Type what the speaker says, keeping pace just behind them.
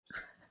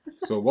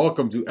So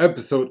welcome to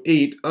episode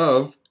 8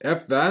 of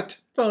F That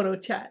Photo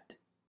Chat.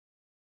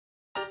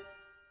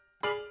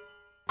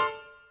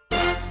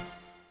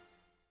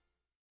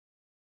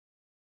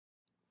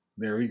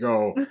 There we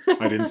go.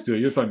 I didn't steal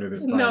your thunder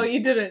this time. No,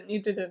 you didn't.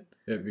 You didn't.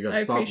 Yeah, we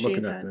gotta stop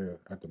looking at the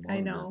monitor. I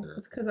know. There.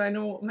 It's because I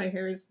know my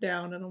hair is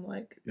down and I'm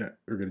like... Yeah,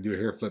 we're going to do a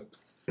hair flip.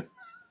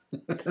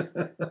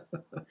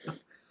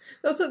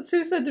 That's what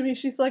Sue said to me.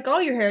 She's like, oh,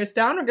 your hair is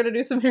down. We're going to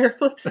do some hair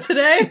flips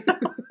today.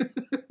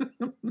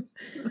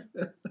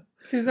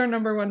 Sue's our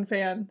number one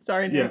fan.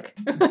 Sorry, Nick.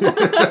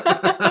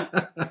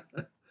 Yeah.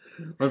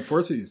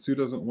 Unfortunately, Sue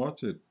doesn't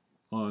watch it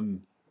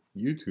on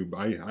YouTube.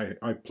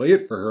 I play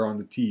it for her on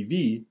the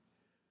TV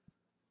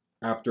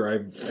after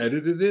I've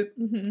edited it.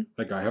 Mm-hmm.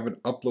 Like, I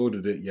haven't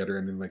uploaded it yet or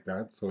anything like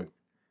that. So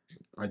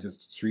I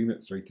just stream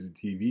it straight to the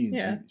TV. And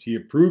yeah. she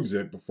approves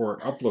it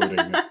before uploading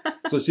it.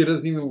 So she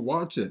doesn't even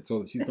watch it.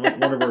 So she's not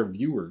one of our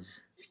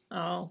viewers.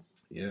 Oh.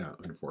 Yeah,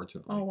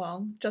 unfortunately. Oh,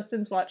 well.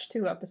 Justin's watched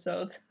 2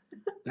 episodes.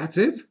 That's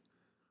it?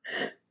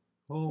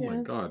 Oh, yeah. my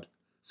God.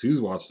 Sue's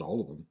watched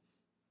all of them.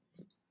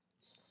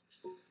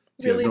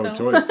 She really has no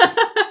choice.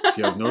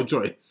 She has no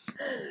choice.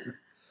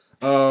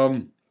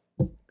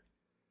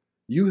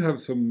 You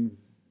have some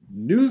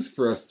news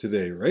for us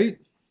today, right?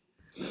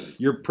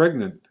 You're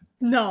pregnant.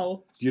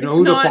 No. Do you know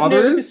who the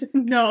father news. is?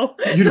 No.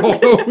 You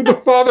don't know who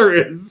the father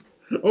is?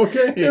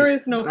 Okay. There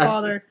is no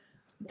father.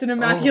 It's an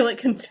immaculate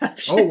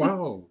conception. Oh,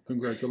 wow.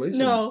 Congratulations.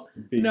 No.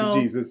 Baby No.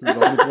 Jesus is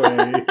on his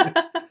way.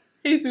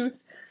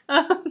 Jesus.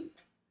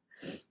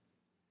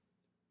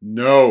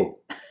 No.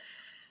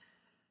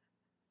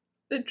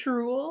 The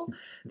drool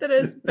that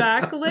is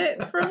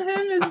backlit from him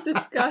is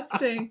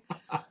disgusting.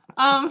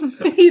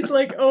 He's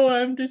like, oh,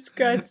 I'm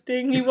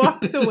disgusting. He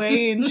walks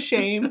away in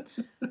shame.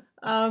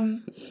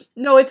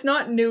 No, it's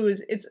not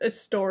news. It's a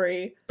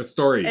story. A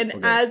story. And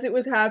okay. as it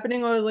was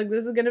happening, I was like,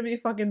 this is going to be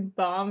fucking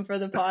bomb for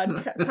the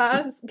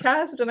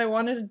podcast. And I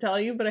wanted to tell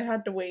you, but I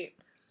had to wait.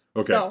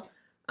 Okay. So,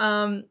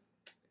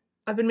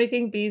 I've been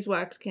making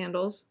beeswax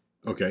candles.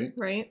 Okay.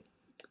 Right?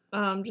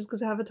 Just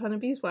because I have a ton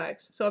of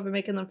beeswax. So I've been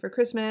making them for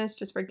Christmas,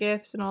 just for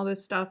gifts and all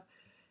this stuff.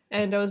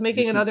 And I was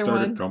making another one. You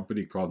should start a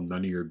company called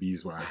None of Your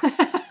Beeswax.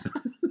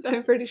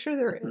 I'm pretty sure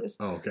there is.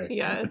 Oh, okay.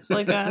 Yeah, it's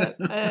like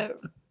a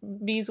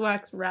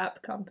beeswax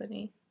wrap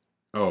company.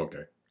 Oh,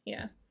 okay.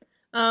 Yeah.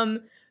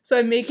 So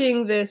I'm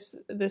making this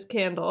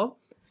candle,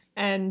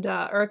 and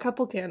or a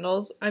couple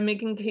candles. I'm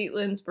making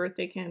Caitlin's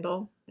birthday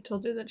candle. I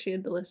told her that she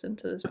had to listen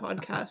to this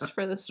podcast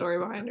for the story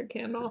behind her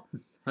candle.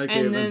 Hi,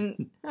 and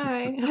Caitlin.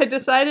 then I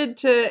decided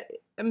to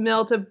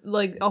melt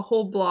a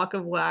whole block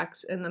of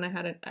wax, and then I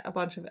had a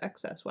bunch of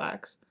excess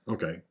wax.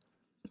 Okay.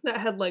 That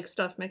had like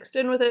stuff mixed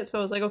in with it. So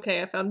I was like,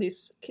 okay, I found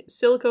these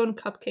silicone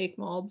cupcake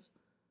molds.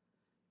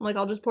 I'm like,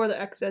 I'll just pour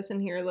the excess in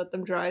here, let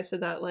them dry so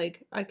that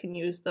like I can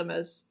use them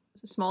as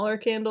smaller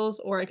candles,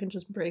 or I can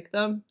just break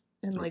them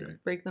and like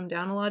break them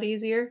down a lot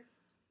easier.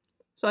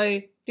 So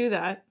I do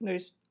that.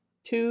 There's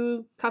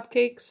 2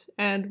 cupcakes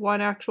and 1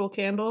 actual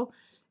candle.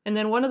 And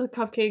then one of the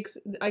cupcakes,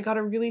 I got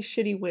a really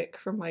shitty wick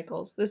from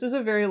Michael's. This is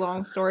a very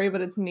long story,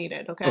 but it's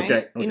needed,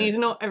 okay? You need to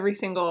know every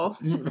single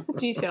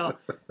detail.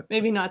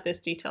 Maybe not this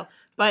detail.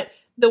 But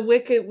the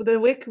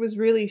wick was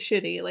really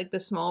shitty, like the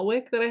small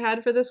wick that I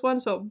had for this one,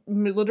 so it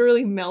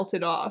literally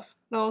melted off.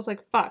 And I was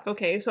like, fuck,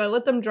 okay. So I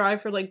let them dry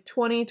for like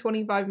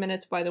 20-25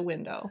 minutes by the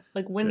window.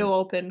 Like window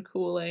open,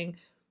 cooling.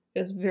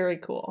 It was very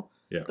cool.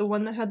 Yeah. The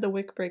one that had the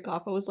wick break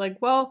off, I was like,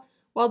 well...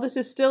 while this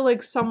is still,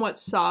 like, somewhat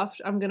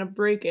soft, I'm gonna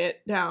break it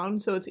down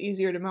so it's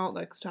easier to melt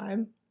next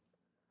time.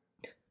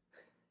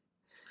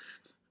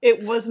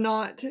 It was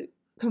not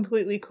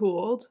completely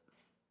cooled.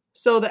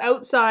 So the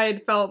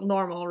outside felt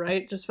normal,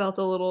 right? Just felt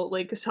a little,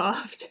 like,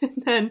 soft.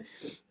 And then,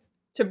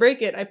 to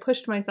break it, I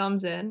pushed my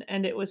thumbs in,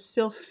 and it was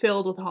still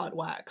filled with hot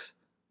wax.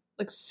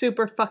 Like,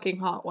 super fucking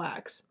hot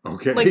wax.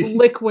 Okay. Like,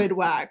 liquid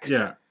wax.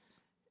 Yeah.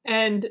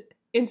 And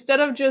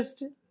instead of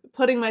just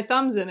putting my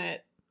thumbs in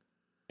it,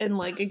 and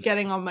like it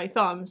getting on my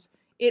thumbs,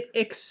 it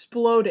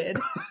exploded.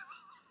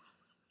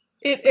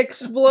 It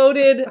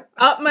exploded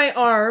up my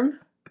arm,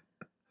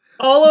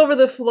 all over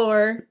the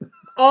floor,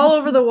 all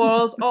over the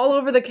walls, all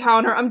over the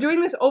counter. I'm doing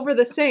this over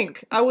the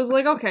sink. I was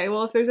like, okay,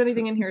 well, if there's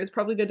anything in here, it's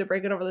probably good to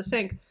break it over the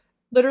sink.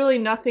 Literally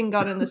nothing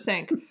got in the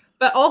sink.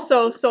 But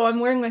also, so I'm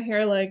wearing my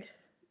hair like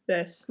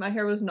this. My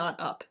hair was not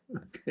up.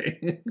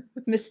 Okay.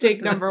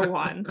 Mistake number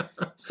 1.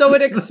 So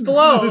it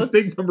explodes.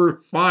 Mistake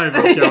number 5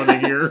 I'm counting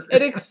here.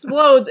 It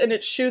explodes and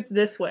it shoots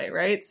this way,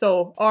 right?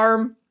 So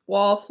arm,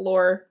 wall,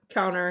 floor,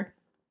 counter,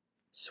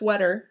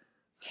 sweater,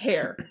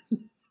 hair.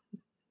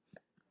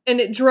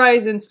 And it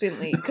dries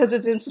instantly because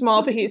it's in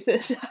small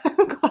pieces.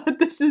 I'm glad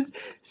this is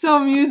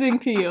so amusing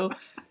to you.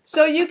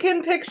 So you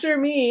can picture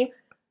me.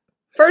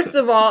 First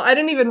of all, I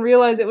didn't even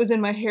realize it was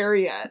in my hair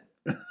yet.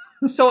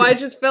 So I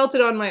just felt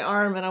it on my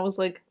arm and I was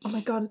like, oh my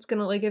god, it's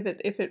gonna, like,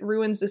 if it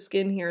ruins the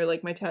skin here,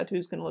 like, my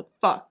tattoo's gonna look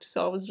fucked.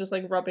 So I was just,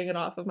 like, rubbing it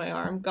off of my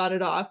arm, got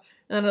it off,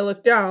 and then I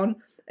looked down,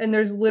 and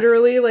there's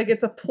literally, like,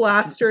 it's a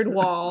plastered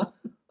wall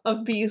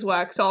of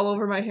beeswax all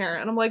over my hair.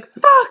 And I'm like,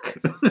 fuck!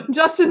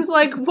 Justin's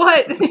like,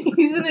 what?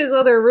 He's in his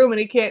other room and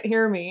he can't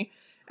hear me.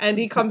 And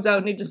he comes out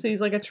and he just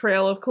sees like a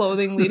trail of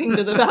clothing leading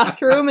to the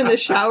bathroom and the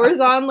shower's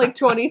on like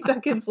 20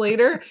 seconds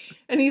later.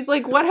 And he's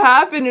like, what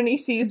happened? And he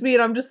sees me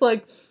and I'm just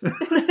like,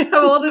 and I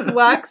have all this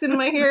wax in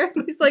my hair.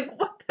 And he's like,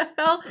 what the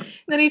hell? And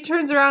then he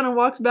turns around and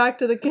walks back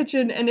to the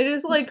kitchen and it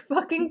is like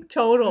fucking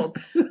totaled.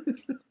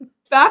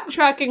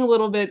 Backtracking a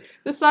little bit,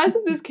 the size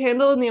of this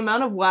candle and the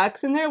amount of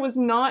wax in there was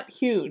not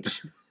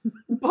huge.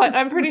 But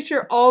I'm pretty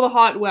sure all the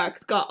hot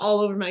wax got all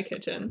over my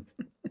kitchen.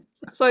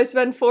 So I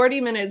spent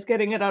 40 minutes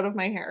getting it out of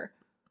my hair.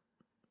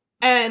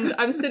 And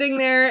I'm sitting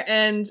there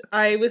and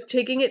I was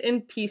taking it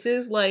in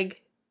pieces,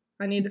 like,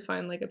 I need to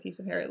find like a piece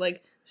of hair,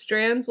 like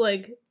strands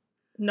like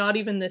not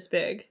even this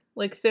big,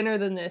 like thinner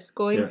than this,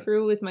 going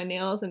through with my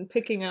nails and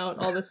picking out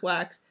all this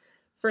wax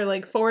for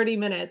like 40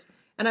 minutes.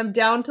 And I'm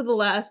down to the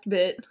last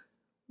bit.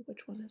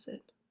 Which one is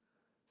it?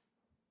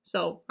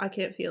 So I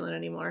can't feel it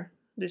anymore.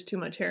 There's too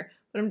much hair.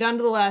 But I'm down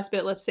to the last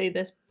bit. Let's say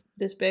this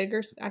big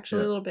or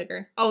actually a little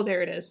bigger. Oh,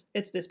 there it is.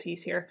 It's this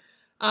piece here.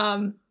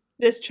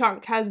 This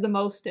chunk has the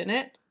most in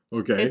it.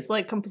 Okay. It's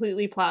like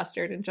completely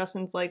plastered and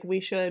Justin's like, we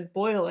should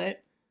boil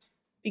it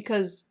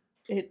because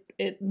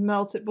it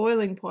melts at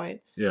boiling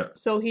point. Yeah.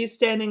 So he's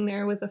standing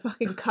there with a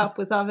fucking cup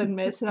with oven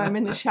mitts and I'm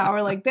in the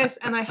shower like this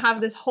and I have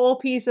this whole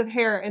piece of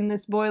hair in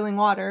this boiling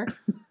water.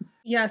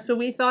 Yeah, so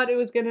we thought it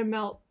was going to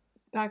melt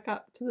back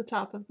up to the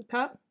top of the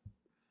cup.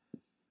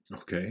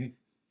 Okay.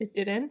 It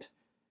didn't.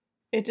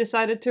 It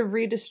decided to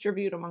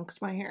redistribute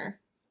amongst my hair.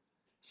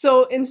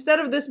 So instead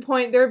of this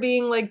point there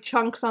being like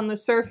chunks on the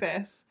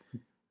surface,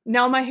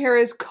 now my hair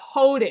is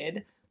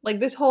coated. Like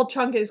this whole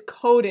chunk is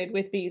coated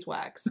with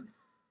beeswax.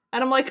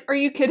 And I'm like, are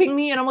you kidding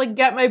me? And I'm like,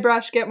 get my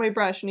brush.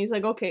 And he's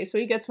like, okay. So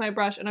he gets my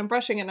brush and I'm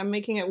brushing it and I'm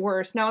making it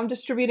worse. Now I'm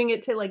distributing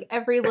it to like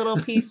every little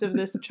piece of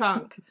this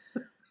chunk.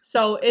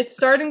 So it's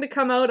starting to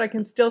come out. I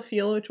can still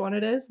feel which one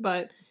it is.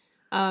 But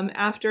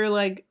after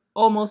like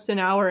almost an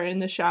hour in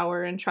the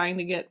shower and trying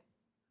to get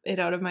it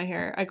out of my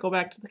hair, I go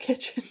back to the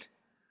kitchen.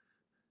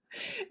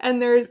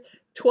 And there's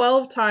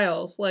 12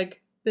 tiles,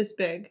 like this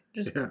big,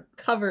 just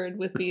covered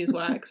with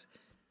beeswax.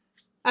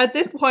 At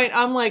this point,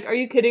 I'm like, are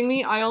you kidding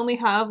me? I only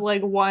have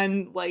like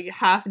one like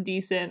half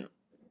decent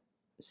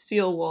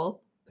steel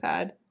wool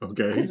pad.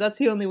 Okay. Because that's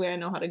the only way I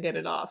know how to get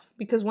it off.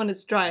 Because when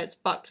it's dry, it's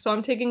fucked. So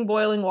I'm taking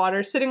boiling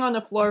water, sitting on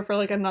the floor for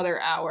like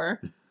another hour,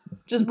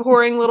 just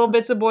pouring little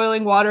bits of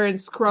boiling water and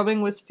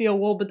scrubbing with steel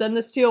wool. But then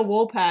the steel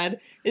wool pad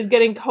is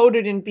getting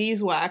coated in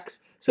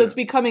beeswax. So it's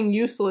becoming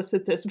useless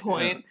at this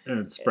point. Yeah.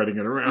 And it's spreading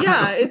it around.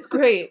 Yeah, it's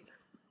great.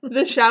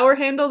 The shower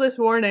handle this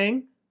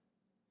morning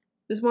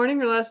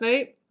or last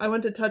night, I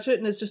went to touch it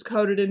and it's just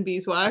coated in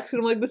beeswax. And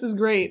I'm like, this is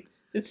great.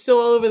 It's still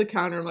all over the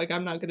counter. I'm like,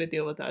 I'm not going to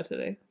deal with that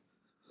today.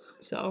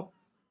 So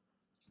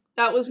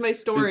that was my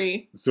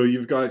story. So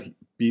you've got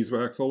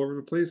beeswax all over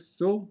the place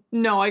still?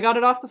 No, I got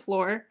it off the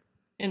floor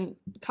and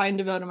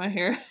kind of out of my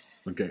hair.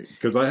 Okay,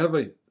 because I have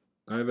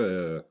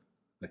a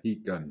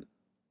heat gun.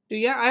 Do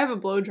you? I have a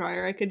blow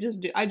dryer. I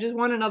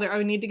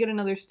would need to get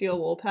another steel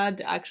wool pad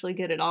to actually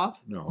get it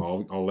off.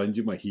 No, I'll lend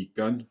you my heat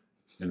gun,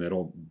 and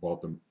it'll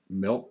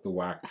melt the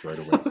wax right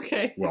away.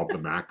 Okay. Welt the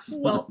max.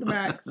 Welt the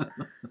max.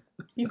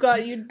 You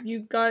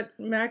got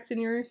max in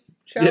your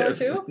shower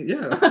too?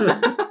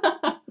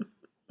 Yeah.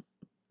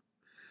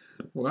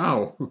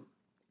 Wow.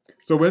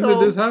 So when did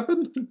this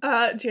happen?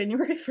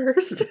 January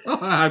 1st. Oh,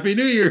 Happy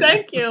New Year.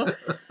 Thank you.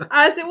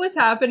 As it was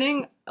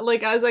happening,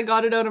 like as I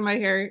got it out of my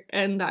hair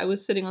and I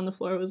was sitting on the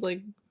floor, I was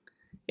like,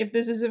 if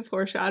this isn't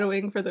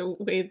foreshadowing for the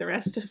way the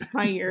rest of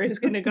my year is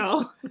going to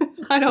go,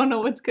 I don't know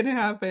what's going to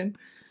happen.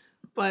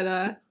 But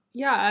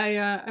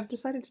I've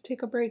decided to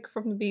take a break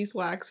from the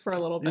beeswax for a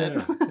little bit.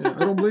 Yeah, I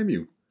don't blame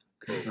you.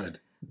 God.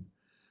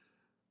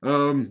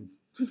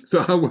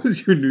 So how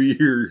was your New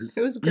Year's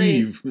It was great.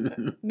 Eve?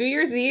 New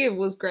Year's Eve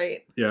was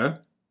great. Yeah?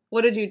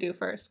 What did you do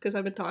first? Because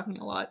I've been talking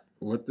a lot.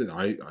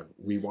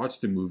 We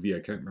watched a movie. I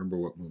can't remember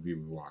what movie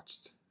we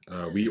watched.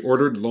 We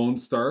ordered Lone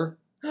Star.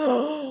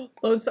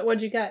 Lone Star,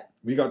 what'd you get?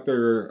 We got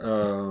their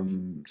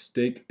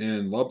steak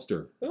and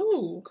lobster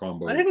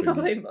combo. I didn't know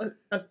they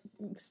a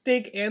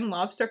steak and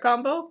lobster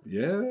combo.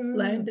 Yeah.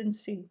 Land and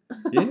sea.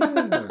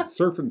 Yeah.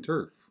 Surf and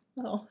turf.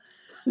 Oh.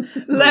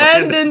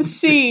 Land and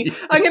sea.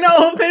 I'm gonna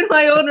open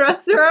my own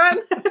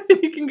restaurant.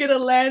 You can get a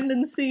land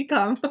and sea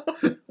combo.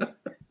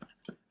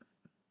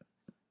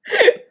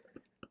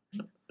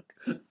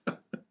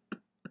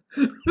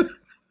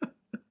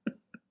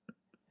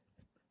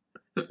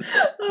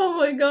 Oh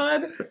my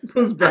god.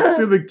 Goes back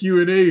to the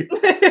Q&A.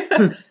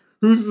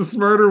 Who's the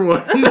smarter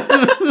one?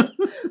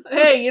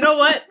 Hey, you know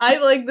what? I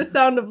like the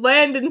sound of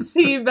land and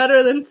sea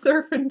better than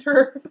surf and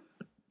turf.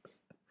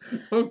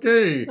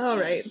 Okay. All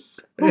right.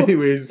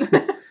 Anyways.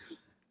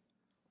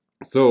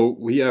 So,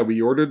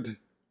 we ordered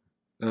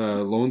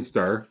Lone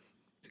Star.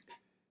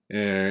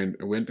 And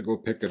I went to go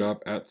pick it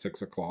up at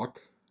 6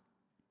 o'clock.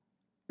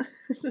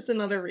 Is this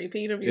another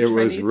repeat of your It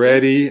was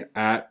ready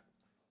at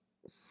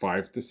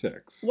 5 to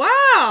 6.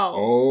 Wow.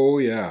 Oh,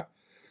 yeah.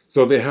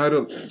 So they had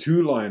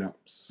 2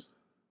 lineups.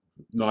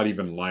 not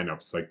even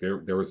lineups. Like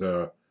there was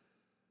a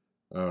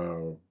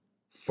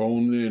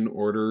phone in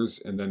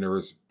orders, and then there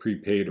was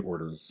prepaid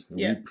orders. And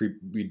Yeah.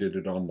 we did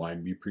it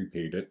online. We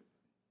prepaid it.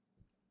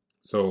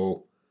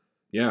 So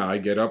yeah, I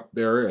get up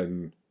there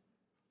and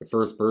the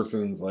first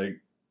person's like,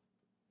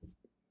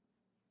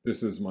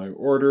 "This is my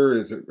order.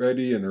 Is it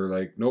ready?" And they're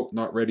like, "Nope,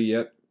 not ready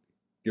yet.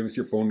 Give us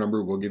your phone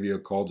number. We'll give you a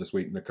call. Just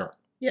wait in the car."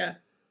 Yeah.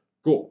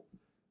 Cool.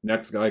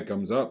 Next guy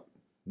comes up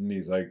and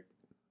he's like,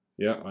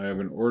 "Yeah, I have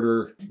an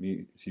order."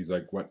 She's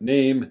like, "What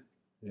name?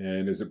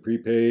 And is it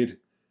prepaid?"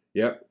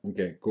 "Yep."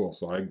 "Okay, cool."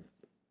 So I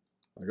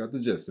got the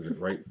gist of it,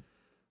 right?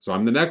 So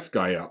I'm the next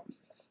guy up.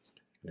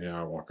 And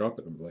I walk up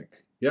and I'm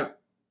like, "Yeah,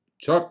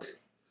 Chuck,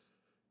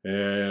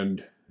 and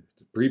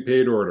it's a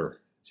prepaid order."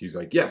 She's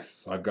like,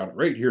 "Yes, I've got it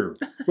right here."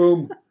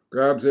 Boom,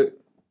 grabs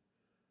it.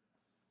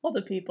 All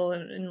the people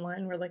in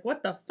line were like,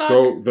 "What the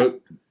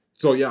fuck?"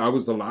 So yeah, I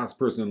was the last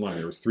person in line.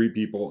 There was 3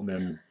 people, and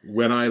then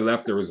when I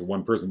left, there was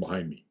 1 person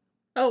behind me.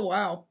 Oh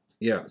wow.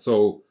 Yeah,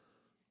 so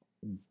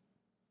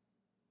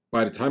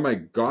by the time I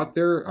got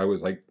there, I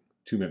was like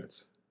 2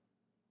 minutes.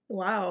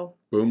 Wow.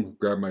 Boom,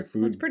 grab my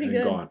food, That's pretty and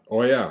good. gone.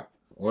 Oh yeah,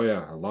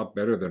 a lot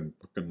better than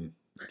fucking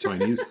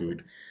Chinese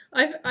food.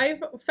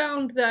 I've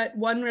found that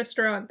one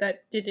restaurant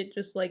that did it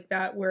just like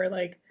that, where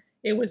like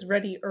it was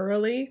ready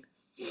early,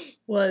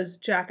 was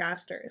Jack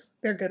Astor's.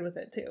 They're good with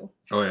it too.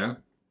 Oh yeah,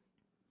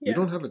 we Yeah.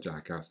 don't have a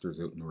Jack Astor's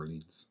out in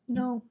Orleans.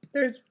 No,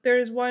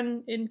 there's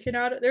one in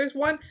Canada. There's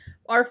one,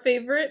 our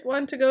favorite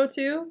one to go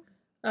to.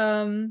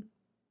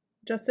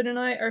 Justin and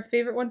I, our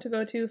favorite one to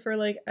go to for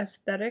like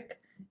aesthetic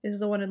is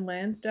the one in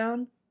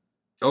Lansdowne.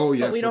 Oh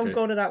yes, But we don't okay.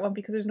 go to that one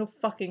because there's no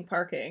fucking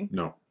parking.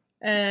 No.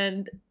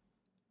 And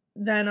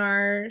then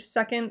our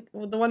second,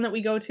 the one that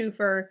we go to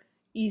for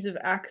ease of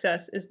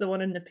access, is the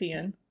one in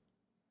Nepean.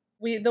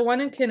 The one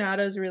in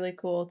Canada is really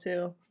cool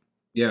too.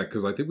 Yeah,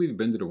 because I think we've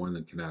been to the one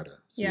in Canada.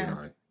 Sue Yeah. and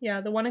I.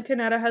 Yeah, the one in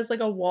Canada has like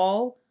a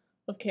wall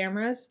of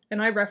cameras,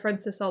 and I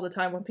reference this all the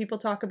time when people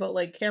talk about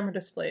like camera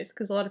displays,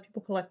 because a lot of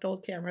people collect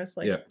old cameras,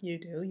 like you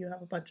do. You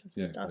have a bunch of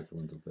stuff. Like the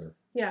ones up there.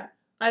 Yeah,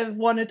 I've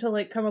wanted to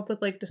like come up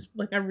with like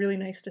a really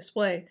nice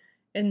display,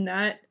 and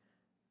that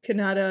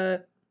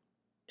Canada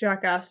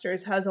Jack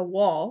Astor's has a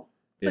wall.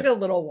 It's like a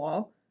little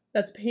wall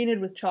that's painted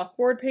with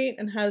chalkboard paint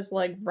and has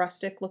like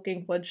rustic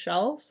looking wood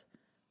shelves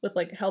with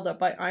like held up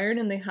by iron,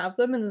 and they have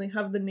them, and then they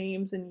have the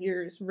names and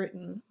years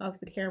written of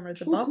the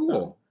cameras above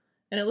them,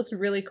 and it looks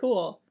really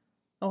cool.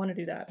 I want to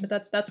do that, but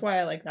that's why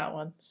I like that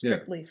one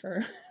strictly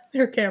for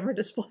their camera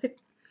display.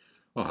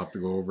 I'll have to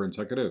go over and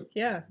check it out.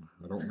 Yeah,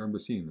 I don't remember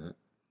seeing that.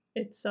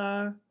 it's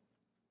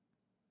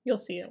you'll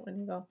see it when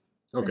you go.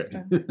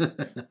 Okay.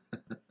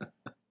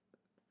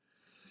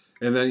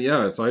 And then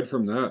yeah, aside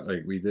from that,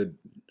 like we did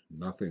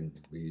nothing.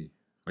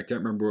 I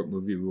can't remember what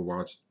movie we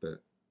watched,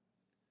 but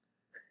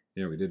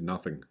yeah, we did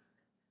nothing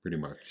pretty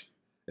much.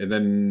 And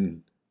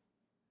then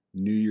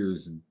New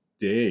Year's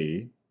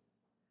Day,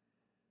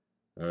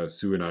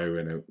 Sue and I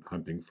went out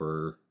hunting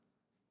for.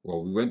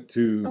 Well, we went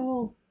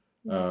to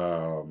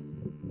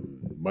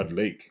Mud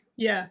Lake.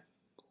 Yeah.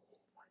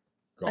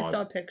 God. I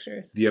saw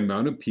pictures. The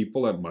amount of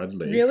people at Mud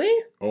Lake.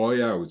 Really? Oh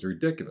yeah, it was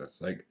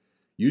ridiculous. Like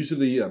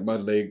usually at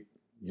Mud Lake,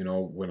 you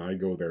know, when I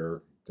go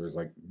there, there's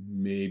like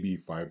maybe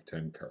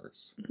 5-10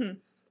 cars. Mm-hmm.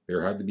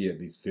 There had to be at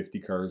least 50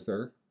 cars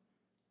there.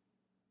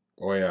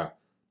 Oh yeah,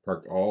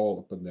 parked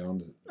all up and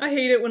down. I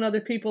hate it when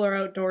other people are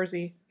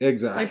outdoorsy.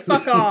 Exactly. Like,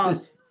 fuck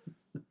off.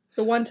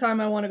 The one time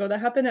I want to go, that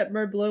happened at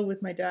Merblot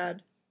with my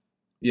dad.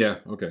 Yeah,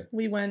 okay.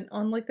 We went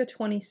on like the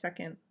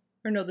 22nd,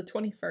 or no, the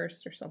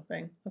 21st or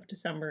something of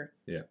December.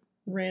 Yeah.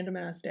 Random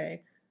ass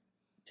day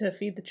to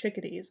feed the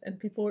chickadees, and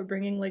people were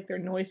bringing like their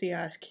noisy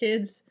ass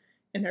kids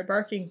and their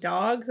barking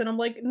dogs, and I'm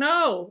like,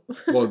 no.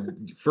 Well,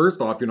 first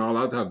off, you're not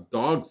allowed to have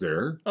dogs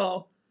there.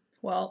 Oh,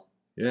 well.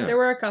 Yeah. There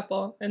were a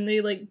couple, and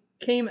they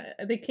came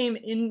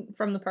in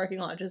from the parking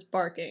lot just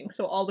barking,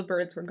 so all the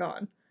birds were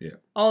gone. Yeah.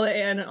 All the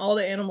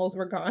animals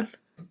were gone.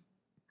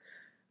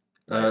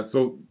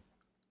 So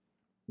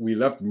we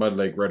left Mud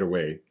Lake right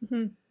away,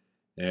 mm-hmm.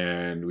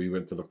 and we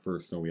went to look for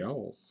snowy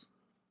owls.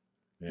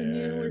 And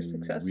you were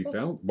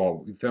successful?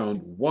 We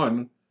found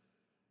one.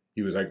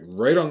 He was like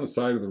right on the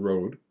side of the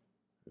road.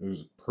 It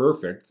was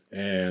perfect.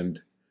 And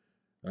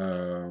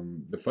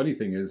the funny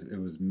thing is, it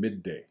was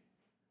midday.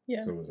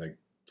 Yeah. So it was like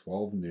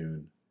 12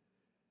 noon.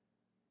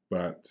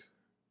 But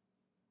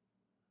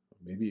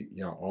maybe,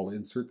 yeah, I'll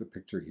insert the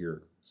picture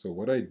here. So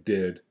what I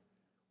did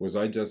was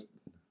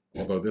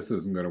although this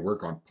isn't going to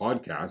work on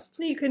podcast.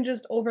 You can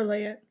just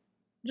overlay it.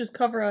 Just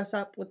cover us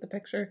up with the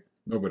picture.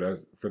 No, but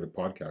as for the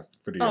podcast,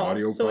 for the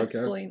audio so podcast.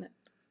 Explain it.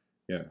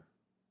 Yeah.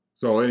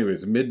 So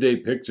anyways, a midday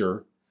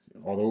picture,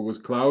 although it was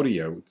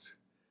cloudy out,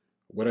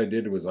 what I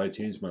did was I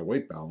changed my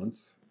white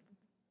balance,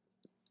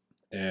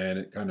 and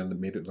it kind of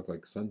made it look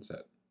like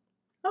sunset.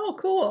 Oh,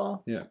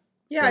 cool. Yeah.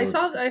 Yeah,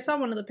 so I saw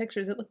one of the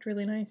pictures. It looked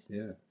really nice.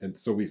 Yeah. And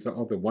so we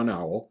saw the one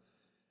owl,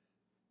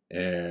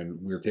 and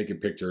we were taking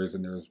pictures,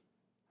 and there was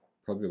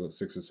probably about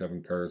 6 or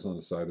 7 cars on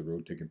the side of the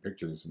road taking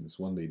pictures, and this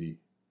one lady,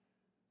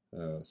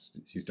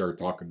 she started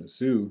talking to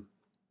Sue,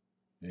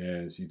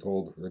 and she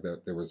told her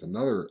that there was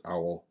another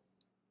owl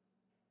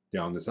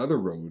down this other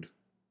road.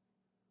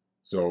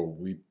 So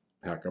we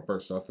pack up our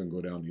stuff and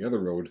go down the other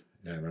road,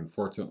 and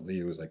unfortunately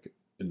it was like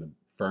in the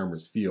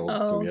farmer's field,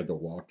 so we Oh. had to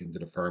walk into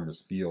the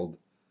farmer's field.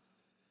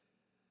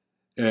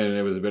 And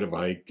it was a bit of a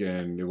hike,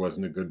 and it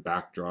wasn't a good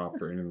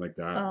backdrop or anything like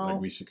that. Like Oh.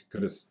 we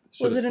could have.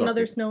 Was it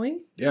another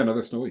snowy? Yeah,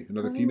 another snowy,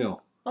 another Oh.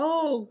 female.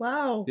 Oh,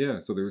 wow. Yeah,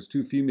 so there was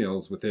 2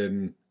 females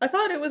within. I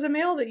thought it was a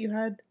male that you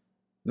had.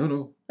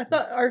 No, I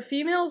thought, are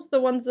females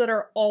the ones that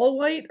are all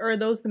white, or are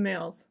those the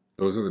males?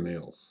 those are the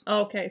males.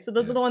 Oh, okay, so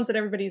those Yeah. are the ones that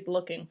everybody's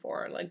looking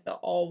for, like the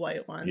all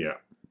white ones. Yeah.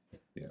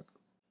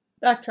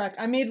 Backtrack.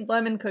 I made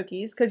lemon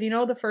cookies because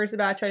the first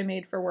batch I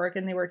made for work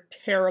and they were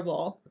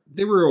terrible.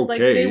 They were okay. Like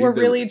they were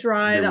really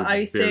dry. They The were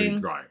icing, very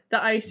dry.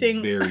 the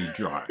icing, Very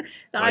dry.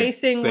 the Like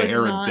icing was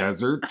Sahara not.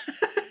 Desert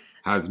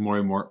has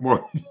more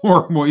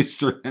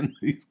moisture than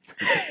these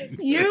cookies.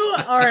 You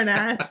are an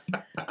ass.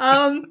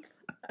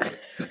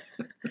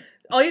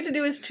 All you have to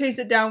do is chase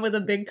it down with a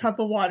big cup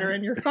of water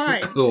and you're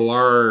fine. A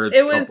large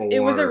It was cup of a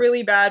water.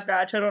 really bad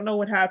batch. I don't know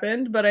what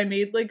happened, but I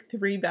made like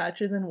 3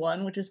 batches in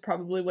one, which is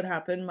probably what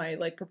happened. My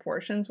like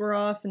proportions were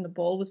off and the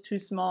bowl was too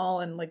small,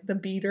 and like the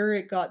beater,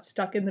 it got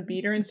stuck in the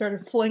beater and started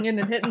flinging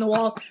and hitting the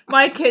walls.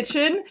 My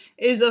kitchen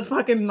is a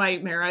fucking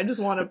nightmare. I just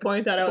want to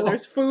point that out.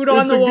 There's food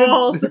on the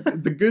walls.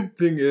 The good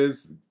thing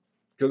is,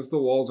 because the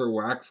walls are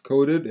wax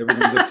coated,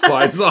 everything just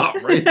slides off,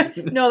 right?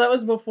 No, that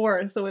was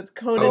before, so it's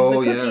coated the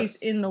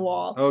cookies in the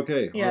wall.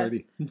 Okay, Yes.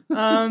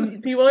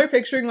 alrighty. People are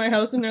picturing my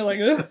house and they're like,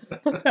 ugh,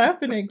 what's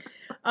happening?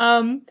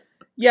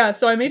 Yeah,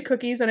 so I made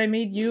cookies and I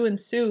made you and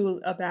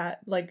Sue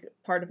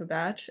part of a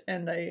batch,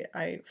 and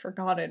I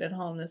forgot it at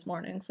home this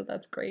morning, so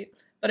that's great.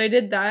 But I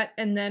did that,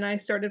 and then I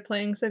started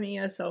playing some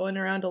ESO, and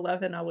around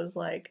 11 I was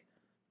like,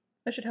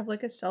 I should have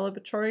like a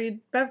celebratory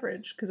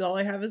beverage because all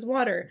I have is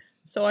water.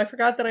 So I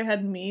forgot that I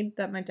had mead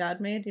that my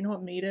dad made. You know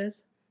what mead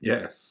is?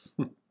 Yes.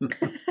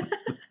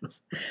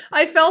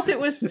 I felt it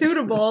was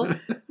suitable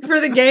for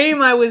the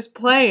game I was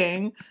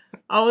playing.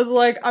 I was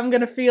like, I'm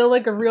gonna feel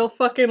like a real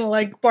fucking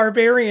like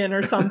barbarian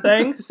or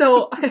something.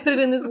 So I had it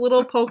in this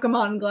little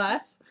Pokemon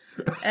glass.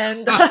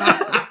 And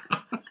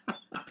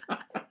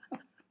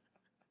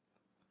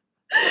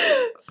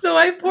so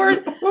I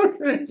poured.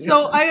 Okay.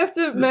 So I have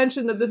to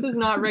mention that this is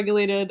not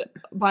regulated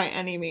by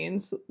any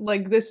means.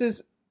 Like, this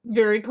is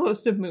very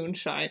close to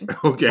moonshine.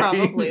 Okay.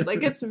 Probably.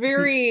 Like, it's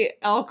very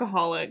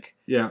alcoholic.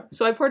 Yeah.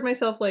 So I poured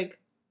myself, like,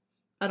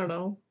 I don't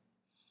know,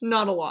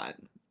 not a lot.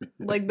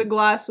 Like, the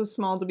glass was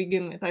small to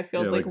begin with. I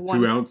filled, like like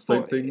 2 ounce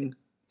type 140 thing?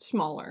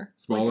 Smaller.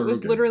 Smaller? Like, it was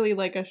Okay. literally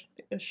like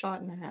a shot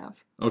and a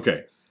half.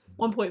 Okay.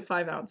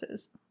 1.5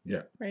 ounces.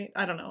 Yeah. Right?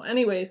 I don't know.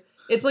 Anyways,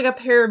 it's like a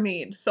pear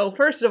mead. So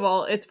first of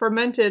all, it's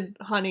fermented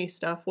honey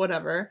stuff,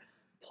 whatever,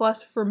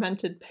 plus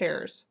fermented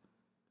pears.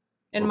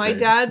 And my Okay.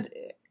 dad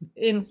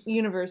in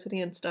university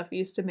and stuff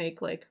used to make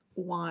like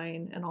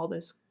wine and all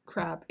this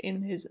crap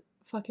in his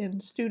fucking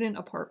student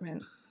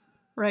apartment,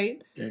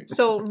 right? Okay.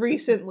 So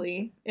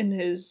recently, in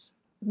his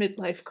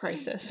midlife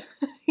crisis,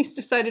 he's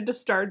decided to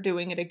start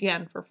doing it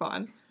again for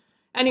fun.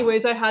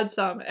 Anyways, I had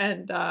some,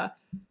 and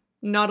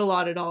not a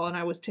lot at all, and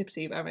I was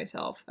tipsy by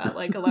myself at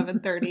like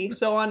 11:30.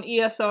 So on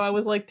ESO, I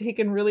was like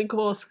taking really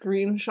cool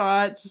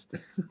screenshots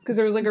because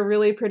there was like a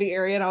really pretty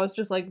area, and I was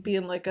just like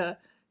being like a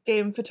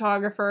game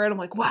photographer, and I'm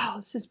like, wow,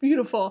 this is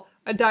beautiful.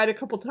 I died a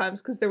couple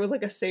times because there was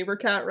like a saber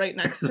cat right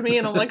next to me,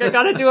 and I'm like, I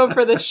gotta do it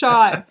for the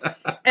shot.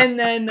 And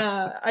then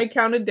I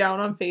counted down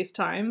on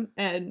FaceTime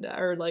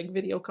or like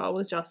video call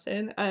with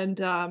Justin,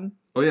 and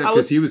Oh yeah,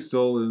 because he was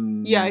still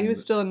in. yeah, he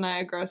was still in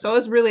Niagara, so I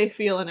was really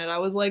feeling it. I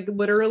was like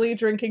literally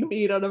drinking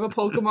mead out of a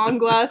Pokemon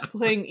glass,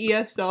 playing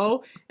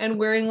ESO, and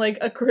wearing like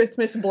a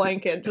Christmas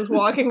blanket, just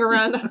walking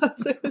around the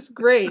house. It was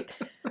great.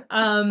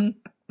 And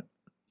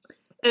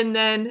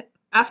then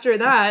after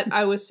that,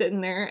 I was sitting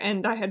there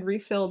and I had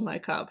refilled my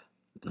cup.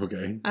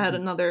 Okay. I had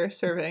another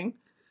serving.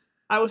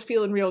 I was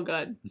feeling real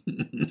good,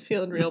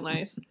 feeling real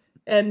nice.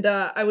 And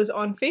I was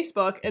on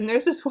Facebook, and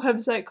there's this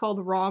website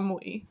called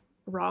Romwe.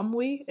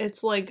 Romwe?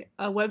 It's like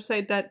a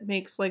website that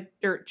makes like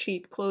dirt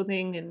cheap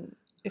clothing and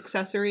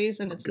accessories,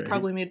 and it's Okay.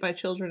 probably made by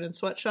children in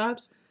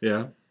sweatshops.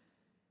 Yeah.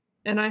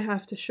 And I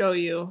have to show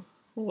you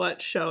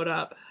what showed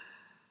up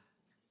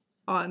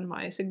on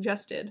my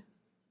suggested.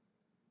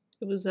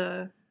 It was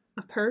a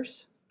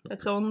purse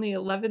that's only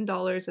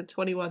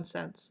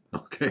 $11.21.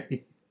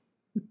 Okay.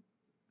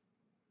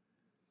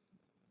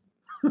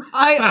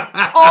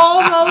 I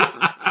almost,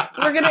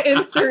 we're gonna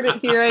insert it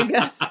here, I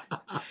guess.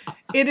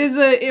 It is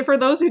for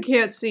those who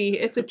can't see,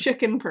 it's a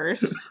chicken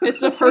purse.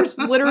 It's a purse,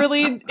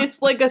 literally, it's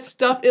like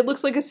it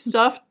looks like a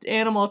stuffed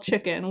animal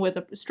chicken with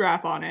a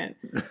strap on it.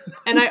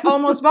 And I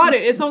almost bought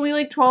it. It's only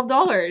like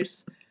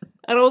 $12.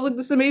 And I was like,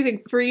 this is amazing.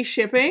 Free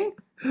shipping?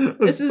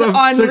 This is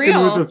Stuffed chicken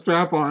unreal. with a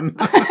strap on.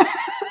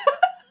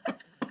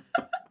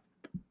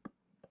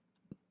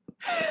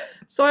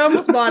 So I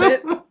almost bought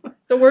it.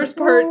 The worst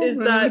part is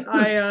that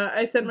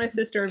I sent my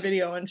sister a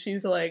video, and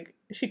she's like,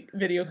 she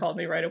video called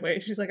me right away.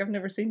 She's like, I've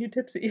never seen you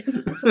tipsy.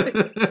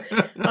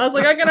 I was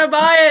like, I'm gonna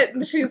buy it.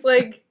 And she's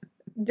like,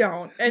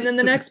 Don't. And then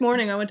the next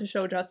morning I went to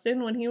show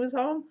Justin when he was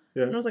home.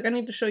 Yeah. And I was like, I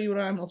need to show you what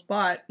I almost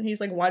bought. And he's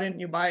like, why didn't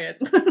you buy it?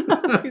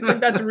 He's like,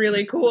 that's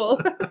really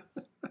cool.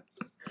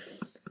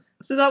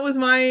 So that was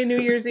my New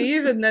Year's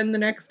Eve. And then the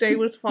next day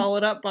was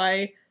followed up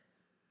by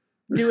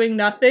doing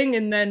nothing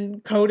and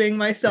then coating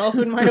myself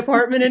in my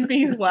apartment in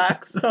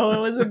beeswax. So it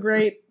was a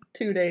great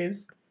 2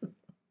 days. It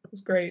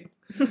was great.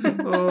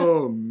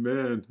 Oh,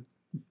 man.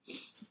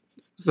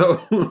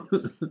 So,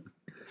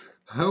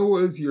 how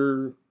was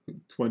your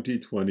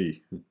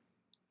 2020?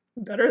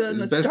 Better than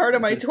the Best- start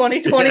of my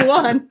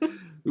 2021.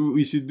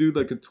 We should do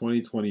like a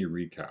 2020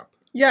 recap.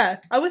 Yeah,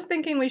 I was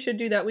thinking we should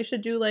do that. We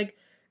should do like,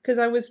 because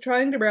I was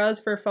trying to browse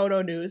for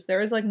photo news.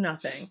 There is like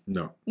nothing.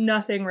 No.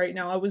 Nothing right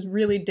now. I was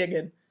really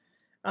digging.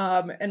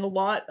 And a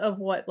lot of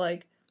what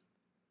like,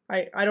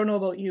 I don't know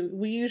about you.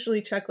 We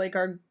usually check like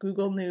our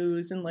Google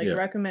News and like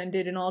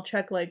recommended, and I'll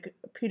check like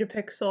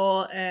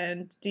Petapixel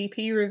and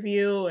DP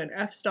Review and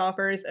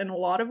F-Stoppers, and a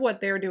lot of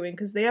what they're doing,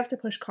 because they have to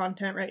push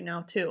content right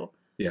now too.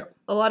 Yeah.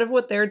 A lot of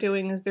what they're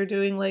doing is they're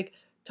doing like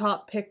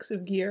top picks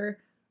of gear,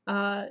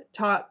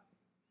 top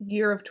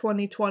gear of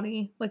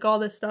 2020, like all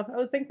this stuff. I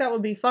was think that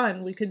would be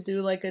fun. We could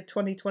do like a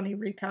 2020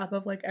 recap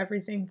of like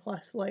everything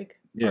plus like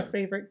our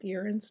favorite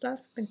gear and stuff.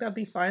 I think that'd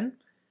be fun.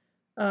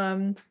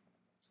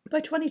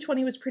 But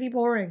 2020 was pretty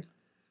boring.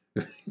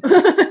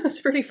 It was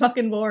pretty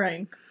fucking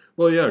boring.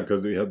 Well, yeah,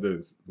 because we had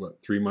this,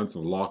 3 months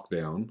of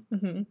lockdown.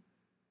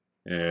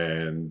 Mm-hmm.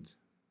 And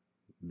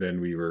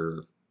then we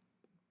were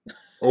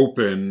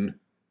open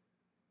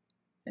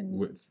And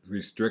with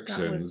restrictions.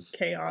 that was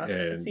chaos.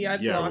 And See, I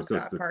blocked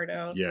that part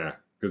out. Yeah,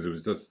 because it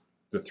was just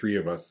the three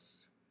of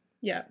us.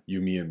 Yeah. You,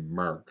 me, and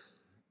Mark.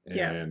 And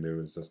Yeah. it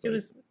was just It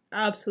was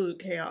absolute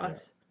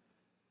chaos.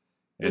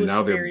 Yeah. And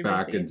now they're very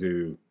back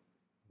busy.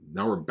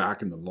 now we're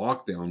back in the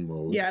lockdown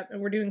mode. Yeah, and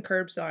we're doing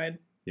curbside.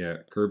 Yeah,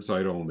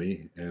 curbside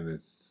only. And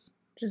it's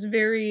Just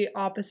very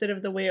opposite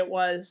of the way it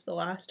was the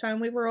last time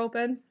we were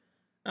open.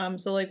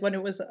 So like when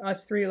it was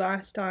us three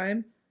last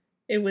time,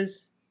 it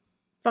was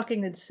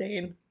fucking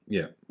insane.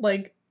 Yeah.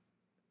 Like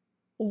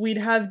we'd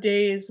have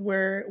days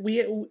where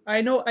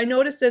I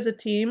noticed as a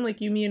team,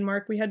 like you, me, and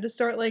Mark, we had to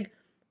start like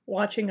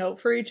watching out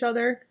for each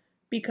other,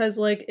 because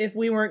like if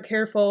we weren't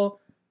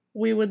careful,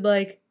 we would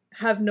like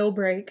have no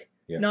break,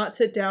 not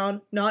sit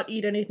down, not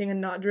eat anything,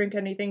 and not drink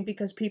anything,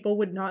 because people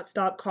would not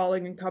stop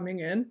calling and coming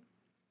in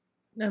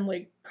and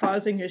like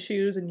causing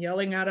issues and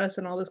yelling at us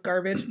and all this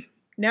garbage.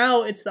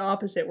 Now it's the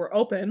opposite. We're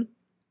open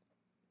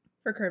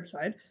for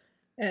curbside,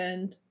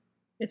 and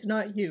it's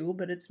not you,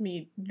 but it's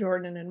me,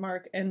 Jordan, and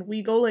Mark, and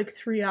we go like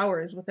 3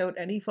 hours without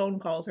any phone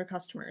calls or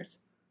customers.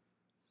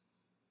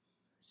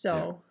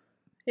 So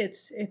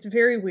it's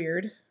very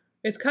weird.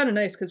 It's kind of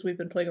nice because we've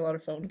been playing a lot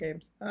of phone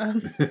games,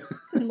 and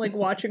like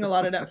watching a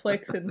lot of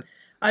Netflix, and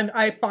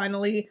I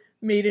finally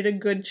made it a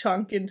good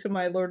chunk into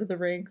my Lord of the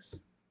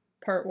Rings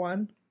Part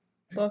 1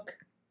 book.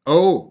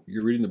 Oh,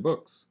 you're reading the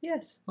books?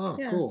 Yes. Oh,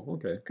 yeah. Cool.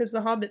 Okay. Because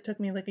The Hobbit took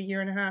me like a year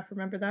and a half.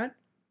 Remember that?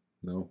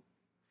 No.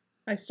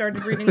 I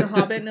started reading The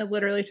Hobbit, and it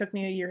literally took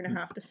me a year and a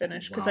half to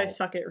finish because I Wow.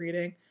 suck at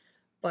reading.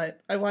 But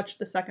I watched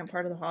the second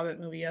part of The Hobbit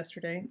movie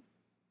yesterday.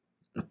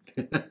 I'm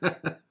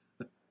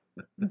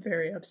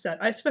very upset.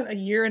 I spent a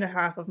year and a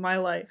half of my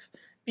life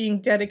being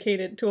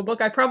dedicated to a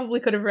book I probably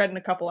could have read in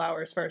a couple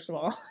hours, first of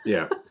all.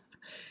 Yeah.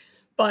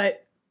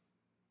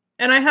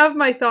 And I have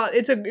my thought.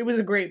 It was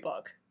a great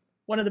book.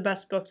 One of the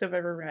best books I've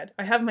ever read.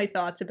 I have my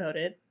thoughts about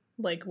it,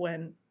 like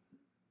when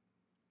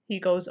he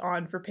goes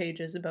on for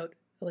pages about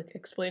like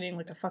explaining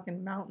like a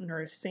fucking mountain or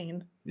a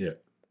scene. Yeah.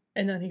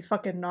 And then he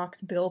fucking knocks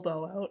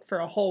Bilbo out for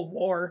a whole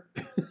war.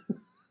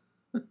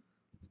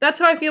 That's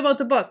how I feel about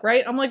the book,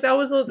 right? I'm like, that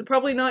was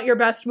probably not your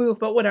best move,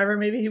 but whatever.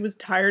 Maybe he was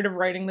tired of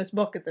writing this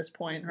book at this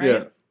point, right?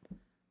 Yeah.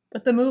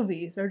 But the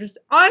movies are just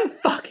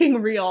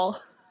unfucking real.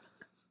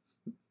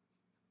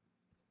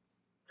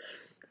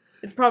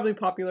 It's probably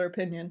popular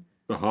opinion.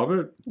 The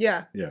Hobbit?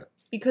 Yeah. Yeah.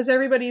 Because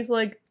everybody's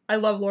like, I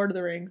love Lord of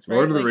the Rings, right?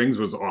 Lord of the Like, Rings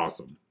was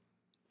awesome.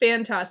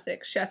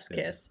 fantastic, chef's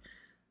kiss.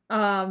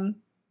 But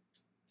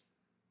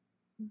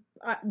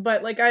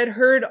like I had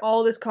heard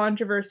all this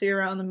controversy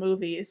around the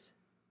movies,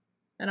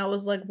 and I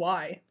was like,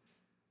 why?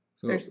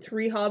 So, There's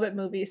 3 Hobbit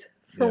movies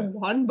for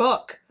one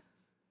book,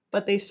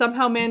 but they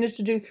somehow managed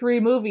to do 3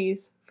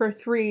 movies for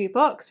 3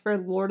 books for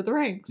Lord of the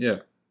Rings. Yeah.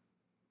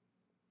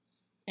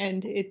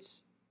 And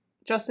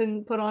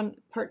Justin put on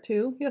part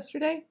 2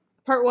 yesterday.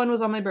 Part 1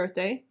 was on my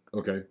birthday.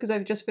 Okay. Because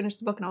I've just finished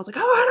the book and I was like,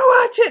 I want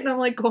to watch it! And I'm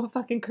like going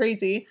fucking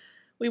crazy.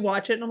 We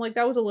watch it and I'm like,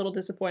 that was a little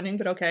disappointing,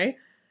 but okay.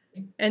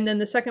 And then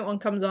the second one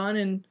comes on,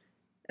 and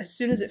as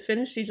soon as it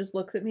finished, he just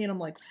looks at me and I'm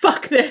like,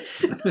 fuck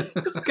this!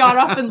 Just got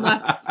up and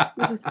left.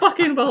 This is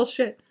fucking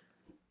bullshit.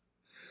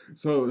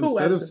 So Who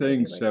instead of else is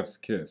saying like chef's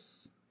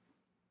kiss,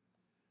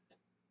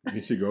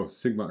 you should go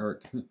Sigma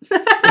Art.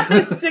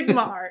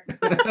 Sigma art.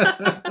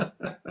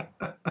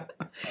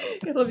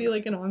 It'll be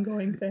like an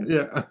ongoing thing.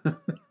 Yeah.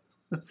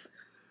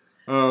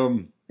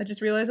 I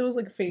just realized I was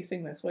like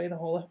facing this way the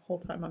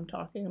whole time I'm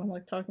talking, and I'm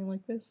like talking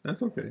like this.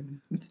 That's okay.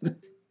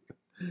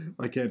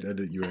 I can't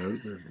edit you out.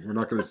 We're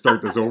not going to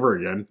start this over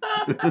again.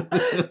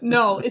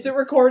 No, is it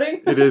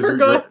recording? It is. We're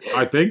good.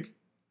 I think.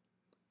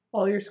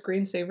 All your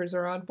screensavers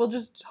are on. We'll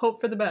just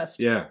hope for the best.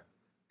 Yeah.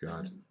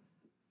 God.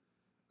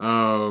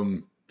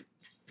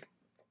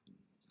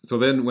 So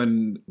then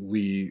when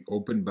we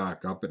opened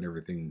back up and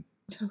everything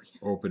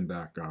opened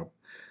back up,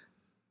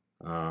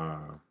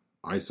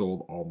 I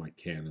sold all my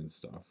Canon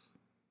stuff.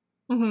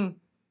 Mm-hmm.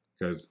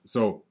 Because,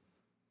 so,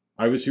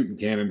 I was shooting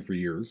Canon for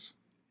years.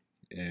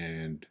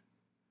 And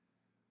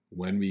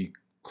when we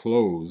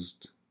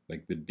closed,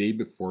 like the day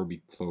before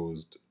we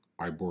closed,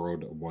 I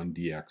borrowed a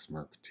 1DX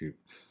Mark II.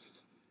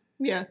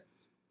 Yeah.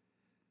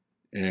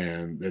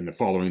 And then the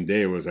following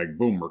day it was like,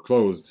 boom, we're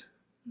closed.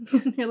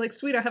 You're like,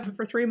 sweet, I have it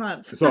for 3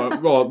 months. So,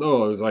 well,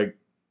 no, it was like,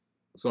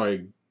 so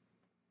I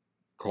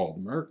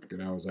called Mark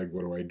and I was like,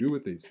 what do I do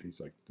with these? He's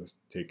like, just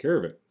take care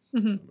of it.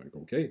 Mm-hmm. I'm like,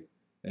 okay.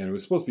 And it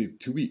was supposed to be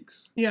 2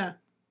 weeks. Yeah.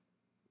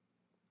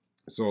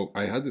 So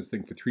I had this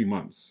thing for 3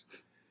 months.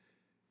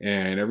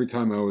 And every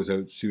time I was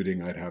out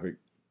shooting, I'd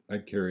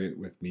carry it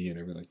with me and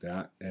everything like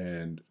that.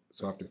 And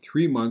so after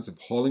 3 months of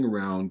hauling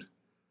around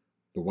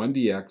the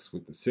 1DX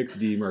with the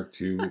 6D Mark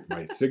II with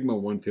my Sigma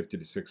 150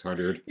 to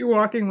 600, You're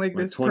walking like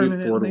my this 24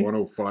 permanently. to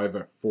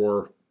 105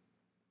 f4,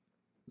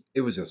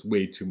 it was just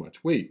way too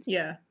much weight.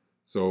 Yeah.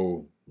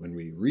 So when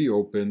we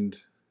reopened,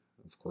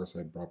 of course,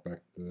 I brought back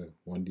the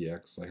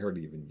 1DX. I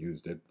hardly even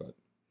used it,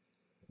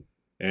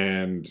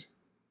 and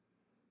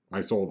I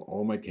sold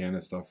all my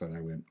Canon stuff and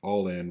I went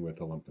all in with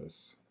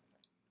Olympus.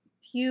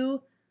 Do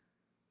you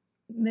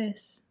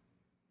miss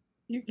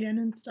your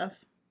Canon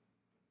stuff?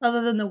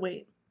 Other than the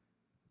weight?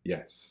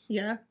 Yes.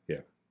 Yeah?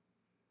 Yeah.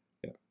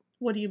 Yeah.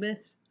 What do you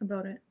miss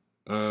about it?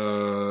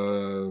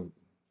 A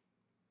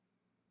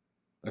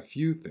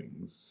few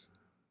things.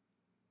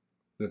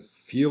 The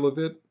feel of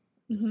it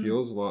Mm-hmm.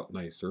 feels a lot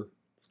nicer.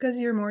 It's because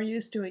you're more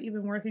used to it. You've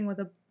been working with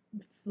a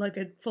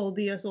full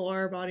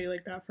DSLR body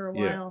like that for a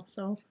while,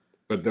 so.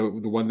 But the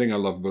one thing I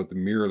love about the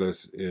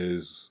mirrorless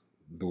is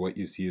what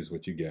you see is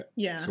what you get.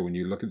 Yeah. So when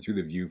you're looking through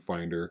the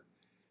viewfinder,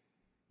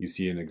 you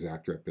see an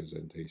exact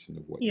representation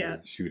of what you're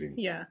shooting.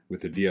 Yeah.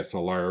 With the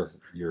DSLR,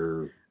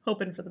 you're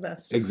hoping for the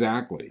best.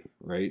 Exactly,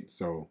 right?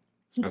 So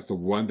that's the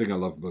one thing I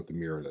love about the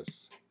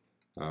mirrorless.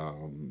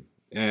 And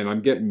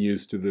I'm getting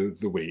used to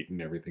the weight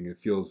and everything. It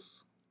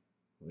feels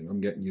like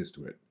I'm getting used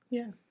to it.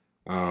 Yeah.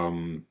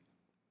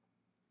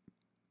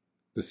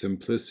 The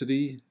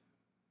simplicity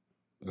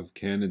of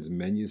Canon's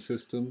menu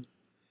system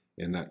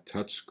and that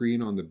touch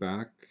screen on the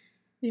back.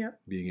 Yeah.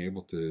 Being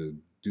able to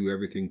do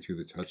everything through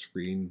the touch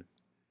screen.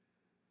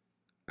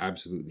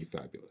 Absolutely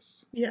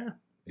fabulous. Yeah.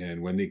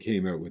 And when they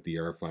came out with the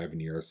R5 and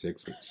the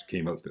R6, which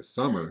came out this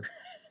summer.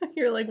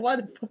 You're like, why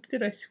the fuck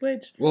did I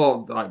switch?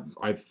 Well,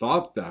 I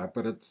thought that,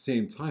 but at the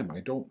same time,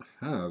 I don't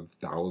have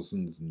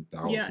thousands and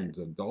thousands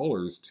of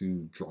dollars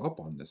to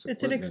drop on this equipment.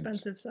 It's an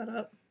expensive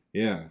setup.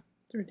 Yeah.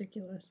 It's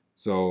ridiculous.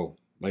 So,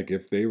 like,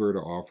 if they were to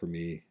offer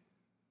me,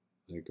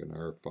 like, an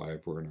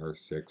R5 or an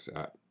R6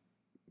 at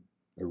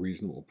a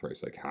reasonable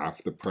price, like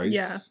half the price.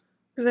 Yeah.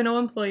 Because I know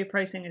employee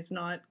pricing is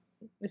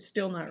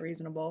still not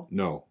reasonable.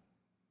 No.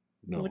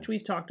 Which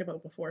we've talked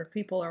about before.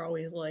 People are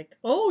always like,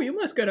 oh, you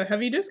must get a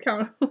heavy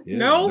discount. Yeah,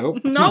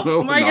 nope.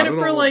 No, I get it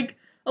for all. like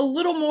a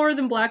little more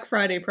than Black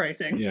Friday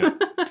pricing. Yeah.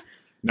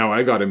 No,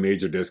 I got a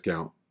major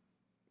discount.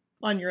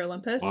 On your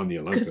Olympus? On the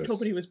Olympus. Because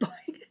nobody was buying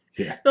it.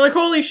 Yeah. They're like,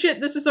 holy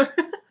shit, this is our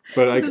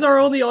our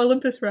only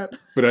Olympus rep.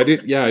 But I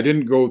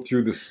didn't go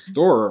through the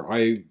store.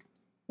 I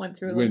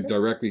went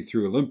directly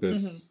through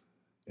Olympus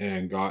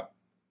and got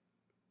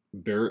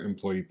their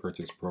employee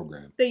purchase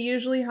program. They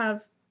usually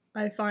have,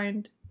 I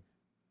find,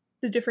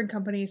 the different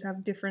companies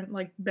have different,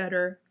 like,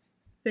 better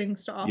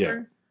things to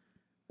offer.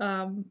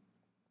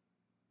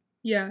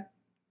 Yeah.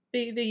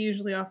 They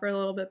usually offer a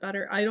little bit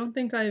better. I don't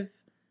think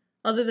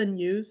other than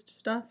used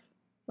stuff,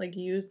 like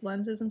used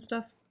lenses and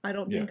stuff, I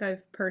don't think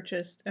I've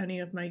purchased any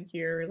of my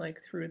gear,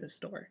 like, through the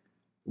store.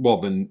 Well,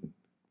 then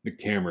the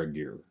camera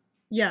gear.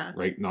 Yeah.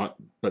 Right?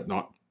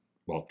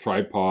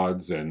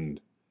 Tripods and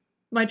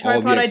my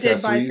tripod I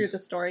did buy through the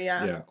store,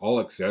 yeah. Yeah, all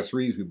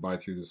accessories we buy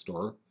through the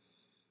store.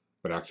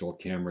 But actual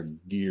camera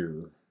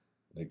gear,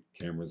 like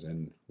cameras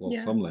and,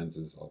 some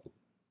lenses.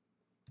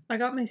 I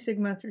got my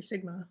Sigma through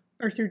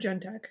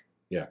Gentech.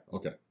 Yeah,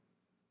 okay.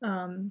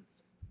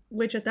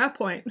 Which at that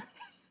point,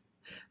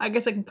 I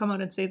guess I can come out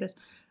and say this.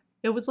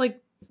 It was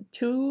like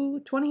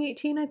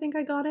 2018, I think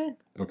I got it.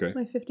 Okay.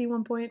 My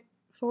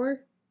 51.4,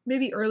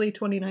 maybe early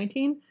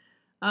 2019.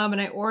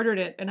 And I ordered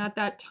it. And at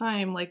that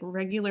time, like,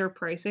 regular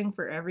pricing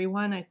for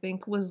everyone, I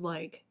think was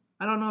like,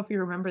 I don't know if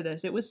you remember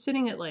this. It was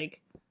sitting at like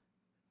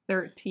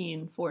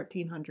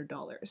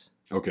 $1,400.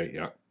 Okay,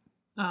 yeah.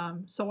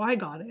 So I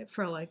got it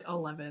for like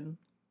 11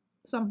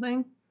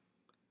 something.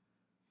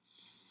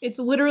 It's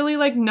literally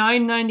like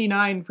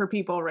 $9.99 for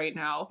people right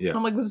now. Yeah.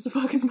 I'm like, this is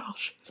fucking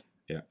bullshit.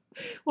 Yeah.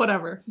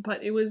 Whatever.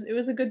 But it was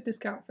a good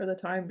discount for the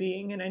time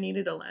being, and I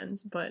needed a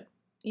lens. But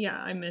yeah,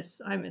 I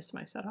miss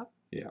my setup.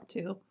 Yeah.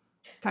 Too.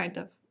 Kind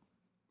of.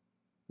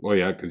 Well,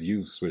 yeah, because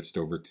you switched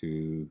over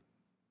to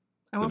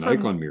the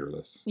Nikon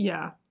mirrorless.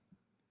 Yeah.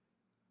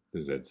 The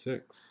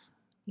Z6.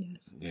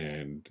 Yes.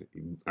 And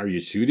are you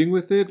shooting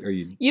with it? Are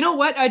you? You know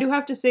what? I do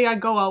have to say I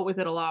go out with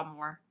it a lot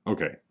more.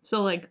 Okay.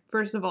 So, like,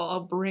 first of all, I'll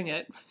bring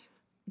it,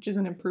 which is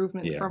an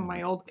improvement Yeah. from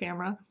my old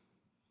camera.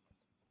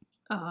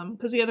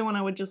 Because the other one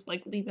I would just,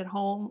 like, leave at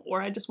home,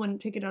 or I just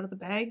wouldn't take it out of the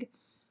bag.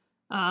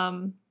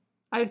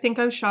 I think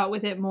I've shot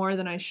with it more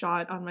than I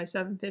shot on my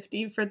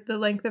 750 for the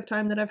length of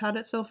time that I've had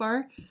it so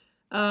far.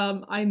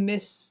 I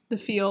miss the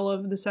feel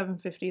of the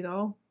 750,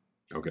 though.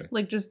 Okay.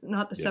 Like, just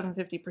not the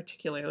 750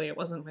 particularly. It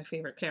wasn't my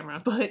favorite camera,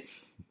 but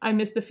I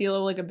miss the feel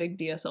of, like, a big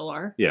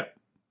DSLR. Yeah.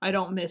 I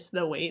don't miss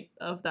the weight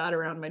of that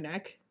around my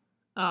neck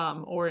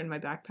or in my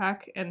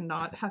backpack, and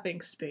not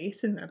having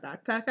space in that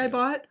backpack I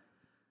bought.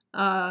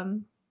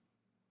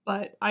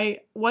 But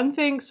one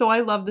thing, so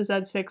I love the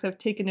Z6. I've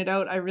taken it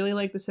out. I really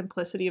like the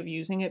simplicity of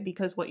using it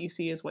because what you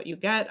see is what you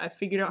get. I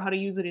figured out how to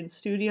use it in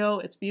studio.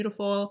 It's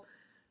beautiful.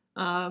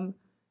 The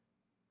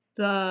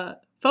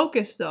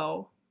focus,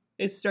 though,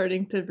 is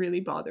starting to really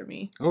bother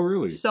me. Oh,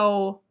 really?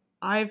 So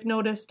I've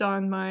noticed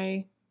on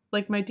my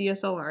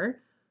DSLR,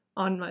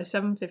 on my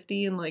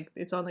 750, and like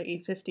it's on the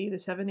 850, the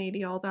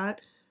 780, all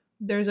that,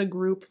 there's a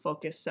group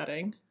focus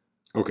setting.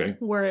 Okay.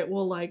 Where it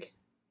will, like,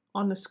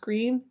 on the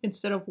screen,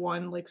 instead of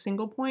one, like,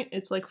 single point,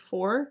 it's like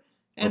 4.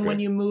 And when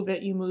you move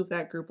it, you move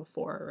that group of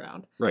 4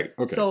 around. Right.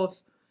 Okay. So if,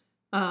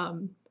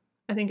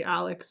 I think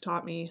Alex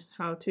taught me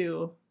how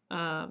to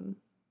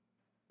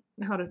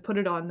put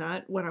it on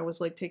that when I was,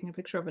 like, taking a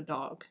picture of a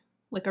dog,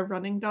 like a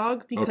running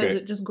dog, because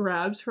it just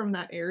grabs from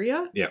that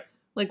area. Yeah.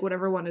 Like,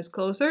 whatever one is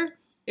closer.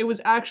 It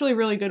was actually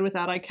really good with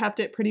that. I kept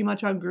it pretty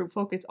much on group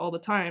focus all the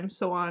time.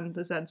 So on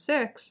the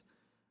Z6,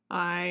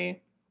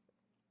 I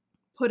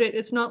put it,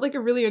 it's not like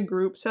a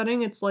group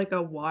setting, it's like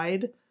a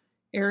wide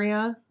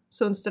area.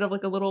 So instead of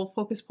like a little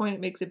focus point,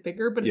 it makes it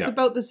bigger, but it's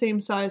about the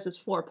same size as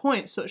 4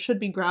 points. So it should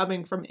be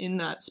grabbing from in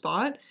that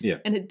spot. Yeah.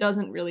 And it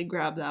doesn't really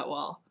grab that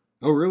well.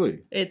 Oh,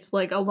 really? It's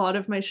like a lot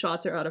of my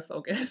shots are out of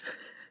focus.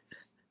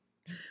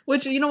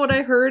 Which, you know what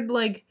I heard,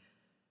 like,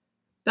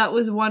 that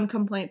was one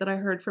complaint that I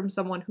heard from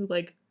someone who,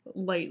 like,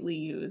 lightly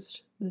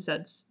used the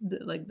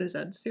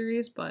Z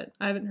series, but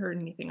I haven't heard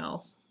anything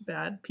else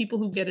bad. People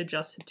who get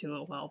adjusted to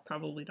it, well,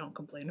 probably don't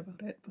complain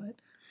about it, but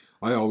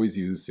I always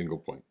use single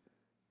point.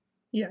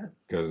 Yeah.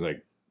 Because,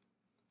 like,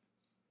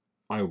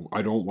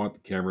 I don't want the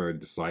camera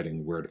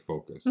deciding where to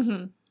focus.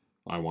 Mm-hmm.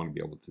 I want to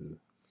be able to.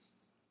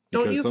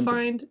 Don't you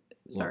find...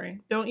 Sorry.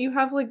 Don't you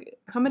have, like...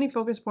 How many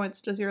focus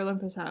points does your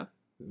Olympus have?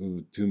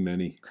 Ooh, too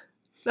many.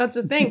 That's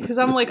the thing, because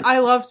I'm like, I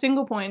love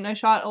single point, and I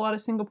shot a lot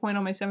of single point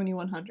on my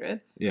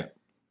 7100. Yeah.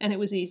 And it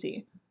was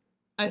easy.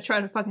 I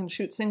try to fucking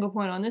shoot single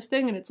point on this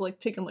thing, and it's like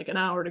taking like an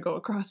hour to go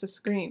across the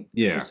screen.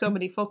 Yeah. There's so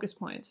many focus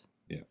points.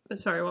 Yeah. But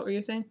sorry, what were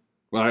you saying?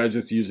 Well, I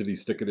just usually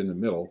stick it in the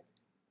middle.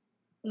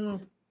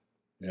 Mm.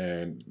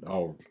 And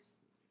I'll...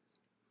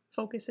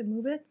 Focus and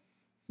move it?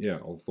 Yeah,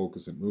 I'll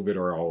focus and move it,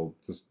 or I'll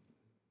just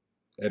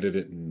edit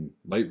it in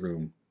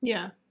Lightroom.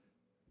 Yeah.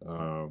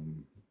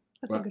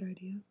 That's a good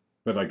idea.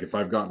 But, like, if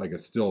I've got, like, a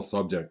still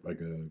subject,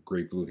 like a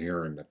great blue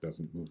heron that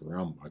doesn't move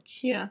around much.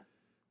 Yeah.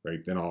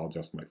 Right, then I'll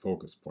adjust my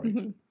focus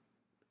point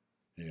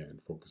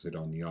and focus it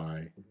on the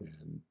eye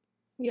and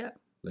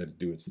let it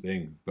do its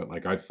thing. But,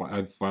 like,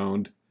 I've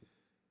found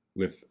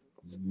with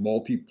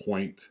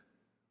multi-point,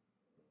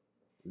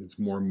 it's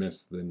more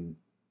miss than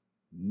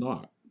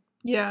not.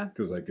 Yeah.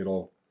 Because, like,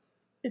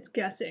 it's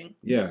guessing.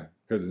 Yeah,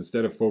 because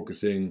instead of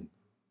focusing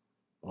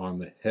on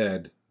the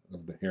head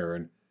of the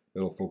heron,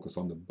 it'll focus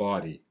on the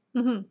body.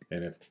 Mm-hmm.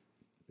 And if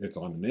it's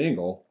on an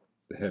angle,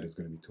 the head is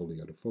going to be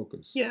totally out of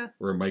focus. Yeah.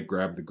 Or it might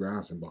grab the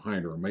grass in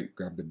behind, or it might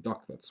grab the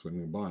duck that's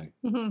swimming by.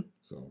 Mm-hmm.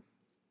 So.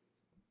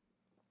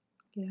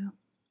 Yeah.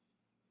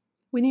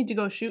 We need to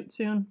go shoot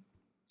soon.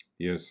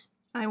 Yes.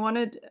 I want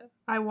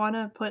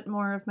to put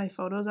more of my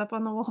photos up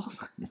on the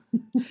walls.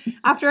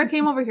 After I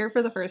came over here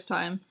for the first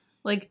time,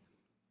 like,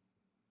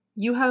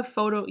 you have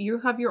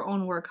your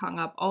own work hung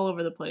up all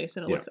over the place,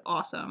 and it looks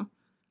awesome.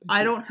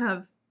 I don't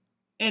have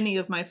any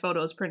of my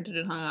photos printed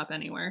and hung up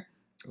anywhere.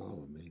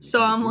 Oh, man.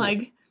 So I'm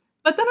like,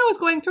 but then I was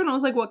going through and I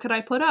was like, what could I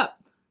put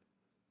up?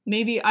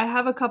 Maybe I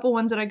have a couple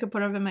ones that I could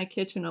put up in my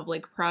kitchen of,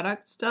 like,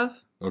 product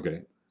stuff.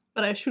 Okay.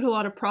 But I shoot a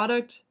lot of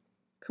product,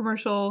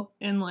 commercial,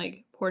 and,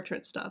 like,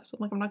 portrait stuff. So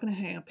I'm like, I'm not going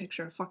to hang a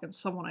picture of fucking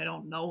someone I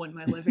don't know in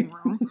my living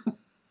room.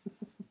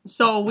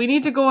 So we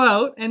need to go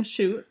out and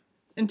shoot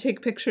and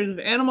take pictures of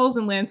animals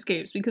and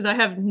landscapes, because I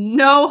have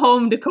no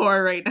home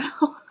decor right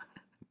now.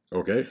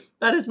 Okay.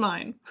 That is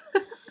mine.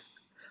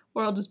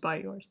 Or I'll just buy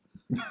yours.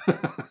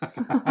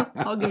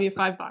 I'll give you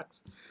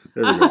 $5.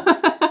 There we go.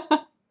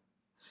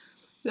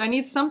 I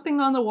need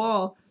something on the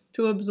wall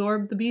to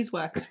absorb the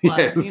beeswax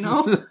splatter, you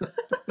know?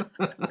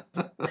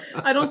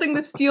 I don't think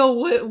the steel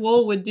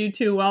wool would do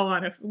too well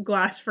on a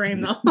glass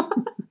frame, though.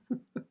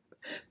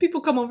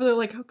 People come over, they're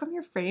like, how come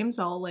your frame's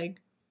all,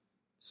 like,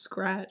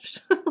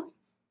 scratched?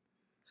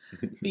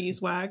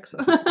 Beeswax.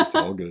 It's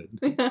all good.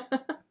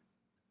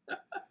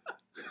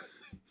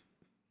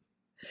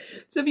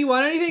 So if you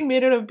want anything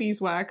made out of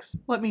beeswax,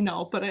 let me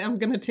know. But I'm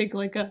going to take,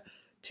 like, a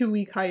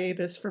 2-week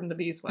hiatus from the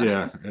beeswax.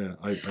 Yeah,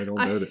 I don't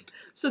doubt it.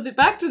 So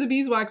back to the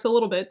beeswax a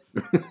little bit.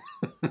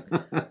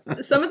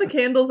 Some of the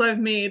candles I've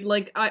made,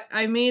 like,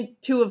 I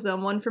made 2 of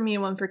them, one for me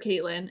and one for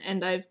Caitlin,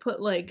 and I've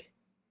put, like,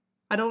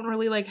 I don't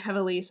really like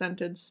heavily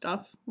scented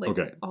stuff. Like,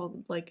 Okay.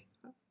 all, like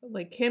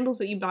candles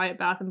that you buy at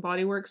Bath and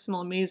Body Works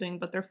smell amazing,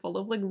 but they're full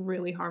of, like,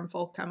 really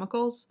harmful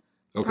chemicals.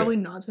 Okay. Probably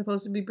not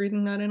supposed to be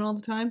breathing that in all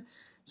the time.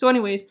 So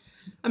anyways,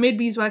 I made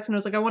beeswax and I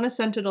was like, I want to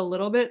scent it a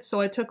little bit. So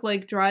I took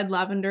like dried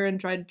lavender and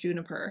dried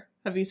juniper.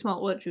 Have you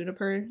smelled what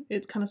juniper?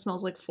 It kind of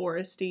smells like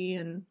foresty.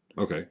 And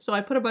Okay. so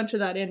I put a bunch of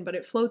that in, but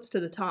it floats to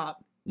the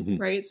top, Mhm.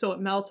 right? So it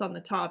melts on the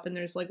top and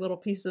there's like little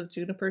pieces of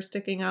juniper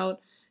sticking out.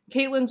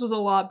 Caitlin's was a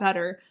lot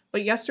better,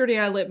 but yesterday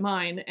I lit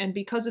mine, and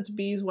because it's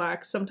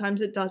beeswax,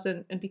 sometimes it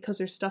doesn't, and because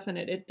there's stuff in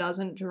it, it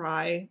doesn't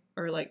dry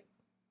or like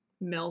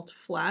melt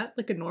flat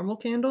like a normal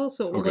candle,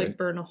 so it will Okay. like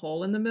burn a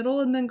hole in the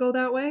middle and then go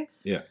that way.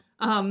 Yeah.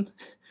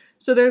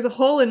 So there's a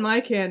hole in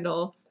my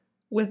candle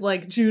with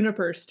like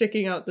juniper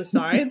sticking out the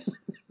sides.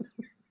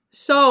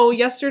 So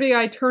yesterday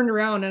I turned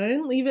around and I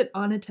didn't leave it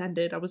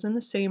unattended. I was in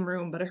the same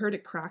room, but I heard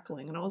it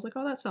crackling and I was like,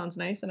 oh, that sounds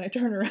nice. And I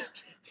turned around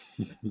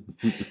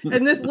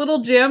and this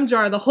little jam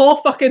jar, the whole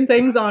fucking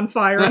thing's on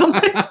fire. And I'm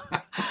like,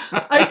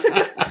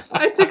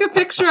 I took a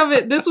picture of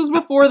it. This was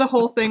before the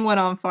whole thing went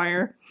on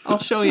fire. I'll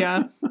show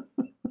you.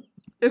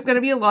 There's going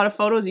to be a lot of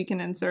photos you can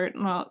insert.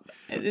 Well,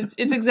 it's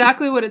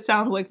exactly what it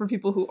sounds like for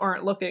people who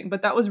aren't looking,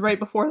 but that was right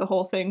before the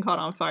whole thing caught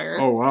on fire.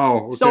 Oh, wow.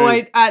 Okay. So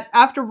right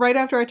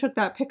after I took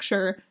that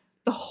picture,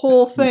 the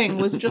whole thing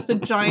was just a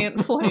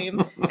giant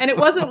flame. And it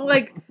wasn't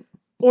like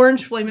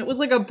orange flame, it was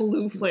like a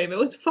blue flame. It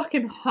was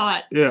fucking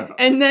hot. Yeah.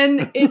 And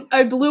then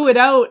I blew it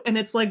out and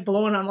it's like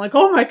blowing. I'm like,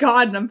 oh my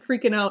God, and I'm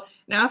freaking out.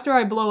 And after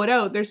I blow it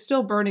out, there's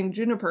still burning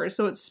juniper,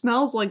 so it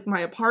smells like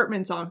my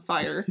apartment's on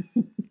fire.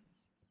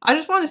 I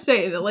just want to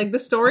say that, like, the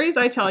stories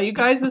I tell you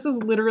guys, this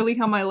is literally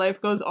how my life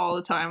goes all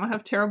the time. I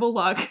have terrible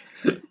luck,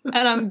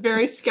 and I'm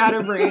very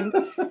scatterbrained.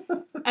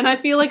 And I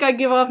feel like I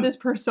give off this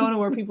persona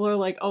where people are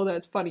like, oh,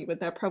 that's funny, but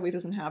that probably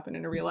doesn't happen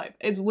in real life.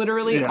 It's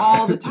literally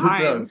all the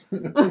time.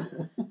 It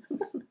does.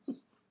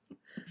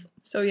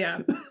 So,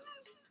 yeah.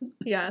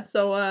 Yeah,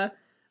 so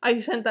I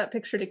sent that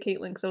picture to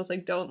Caitlin because I was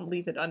like, don't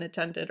leave it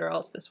unattended or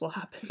else this will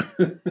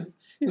happen.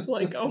 She's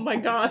like, oh my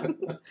God.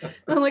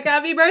 I'm like,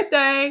 happy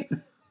birthday.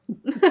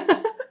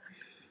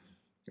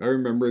 I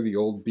remember the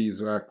old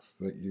beeswax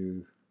that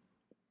you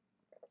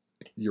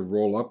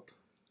roll up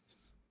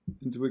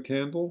into a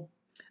candle.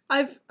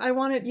 I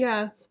wanted,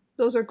 yeah,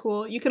 those are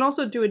cool. You can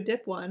also do a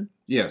dip one.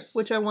 Yes.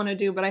 Which I want to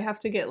do, but I have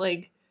to get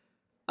like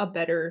a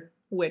better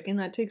wick, and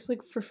that takes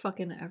like for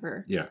fucking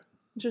ever. Yeah.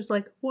 Just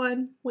like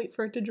 1, wait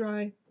for it to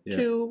dry. Yeah.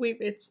 2, wait,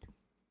 it's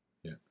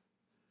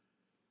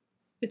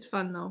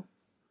fun though.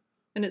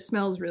 And it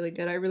smells really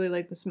good. I really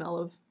like the smell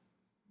of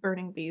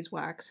burning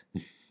beeswax.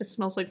 It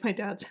smells like my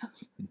dad's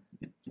house.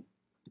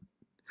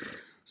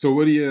 So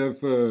what do you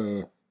have,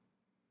 or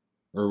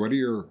what are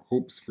your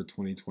hopes for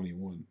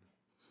 2021?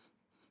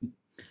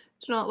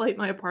 To not light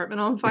my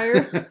apartment on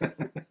fire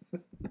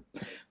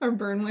or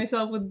burn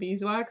myself with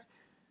beeswax.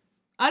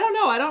 I don't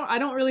know. I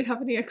don't really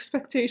have any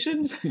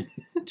expectations.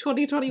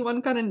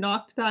 2021 kind of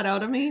knocked that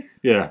out of me.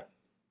 Yeah.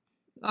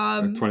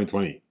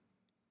 2020.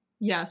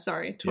 Yeah,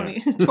 sorry.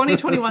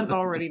 2021's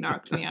already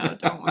knocked me out.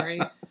 Don't worry.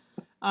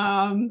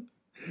 I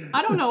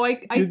don't know. I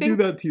you think do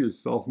that to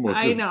yourself most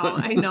of the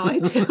time. I know. I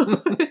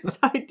do.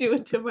 I do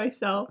it to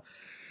myself.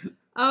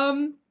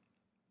 I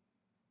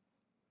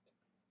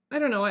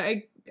don't know.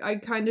 I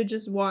kind of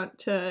just want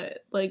to,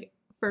 like,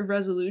 for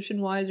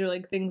resolution wise or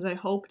like things I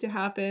hope to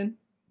happen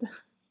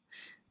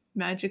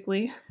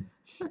magically.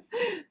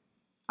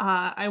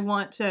 I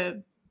want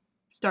to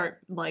start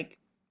like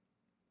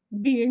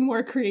being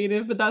more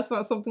creative, but that's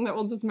not something that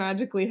will just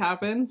magically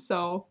happen.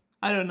 So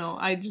I don't know.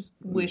 I just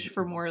wish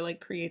for more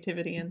like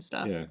creativity and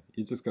stuff. Yeah,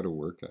 you just got to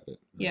work at it. Right?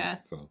 Yeah.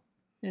 So.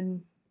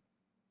 And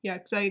yeah,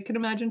 because I can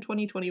imagine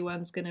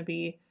 2021 is going to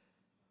be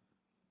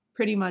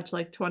pretty much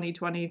like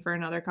 2020 for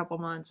another couple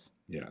months.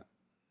 Yeah.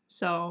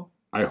 So.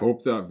 I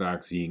hope that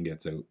vaccine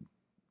gets out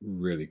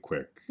really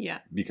quick. Yeah.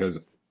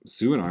 Because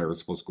Sue and I were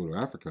supposed to go to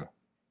Africa.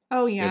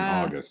 Oh,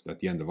 yeah. In August, at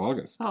the end of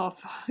August. Oh,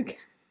 fuck.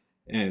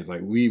 And it's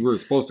like, we were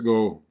supposed to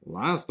go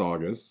last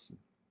August.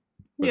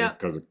 But yeah.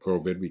 because of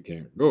COVID, we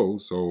can't go.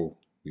 So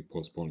we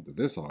postponed it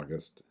to this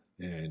August.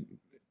 And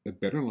it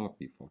better not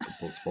be fucking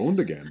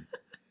postponed again.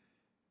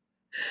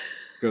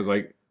 Because,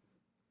 like,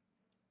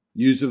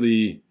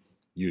 usually,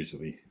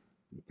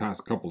 the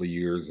past couple of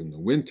years in the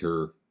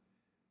winter,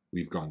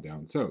 we've gone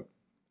down south.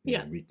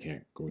 Yeah. And we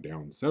can't go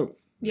down south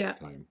this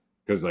time.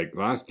 Because, like,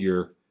 last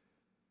year,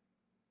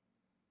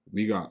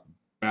 we got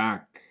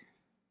back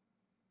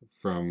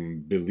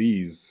from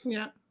Belize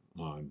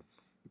on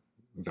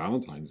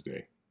Valentine's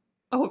Day.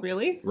 Oh,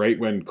 really? Right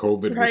when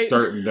COVID was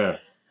starting to...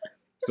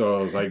 So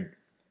I was like,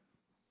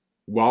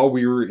 while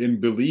we were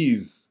in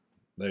Belize,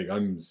 like,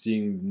 I'm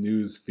seeing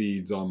news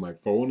feeds on my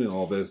phone and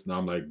all this, and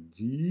I'm like,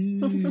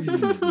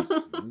 Jesus.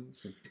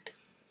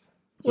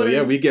 So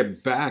yeah, we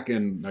get back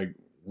and, like,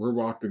 we're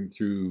walking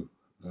through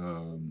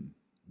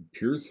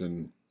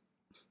Pearson,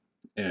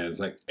 and it's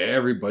like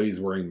everybody's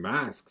wearing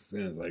masks,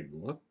 and it's like,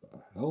 what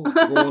the hell's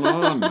going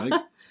on?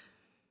 Like,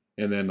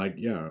 and then like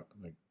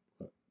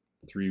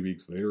 3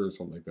 weeks later or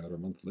something like that, or a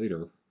month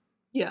later,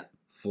 Yeah.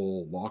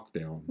 full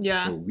lockdown.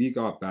 Yeah. So we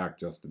got back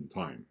just in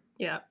time.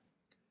 Yeah.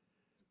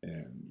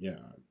 And yeah,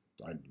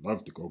 I'd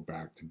love to go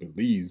back to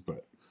Belize,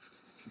 but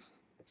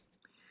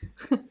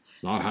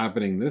it's not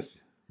happening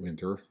this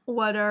winter.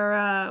 What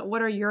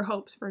are your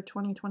hopes for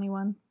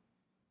 2021?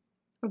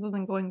 Other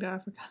than going to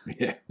Africa.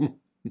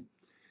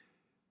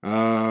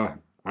 Yeah.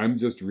 I'm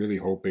just really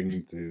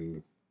hoping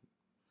to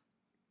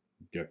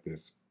get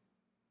this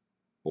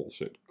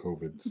bullshit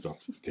COVID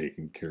stuff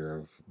taken care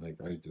of. Like,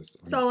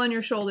 it's all on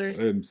your shoulders.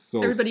 I'm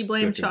so Everybody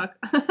blame Chuck.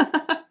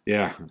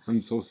 Yeah,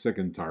 I'm so sick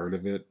and tired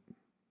of it.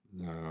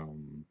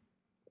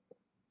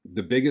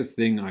 The biggest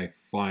thing I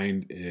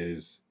find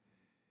is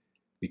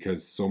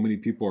because so many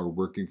people are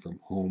working from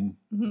home,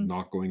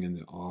 not going in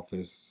the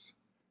office,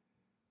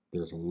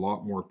 there's a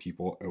lot more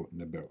people out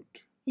and about.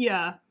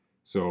 Yeah.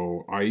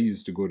 So I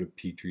used to go to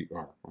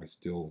I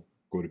still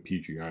go to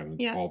Petrie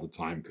Island all the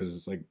time because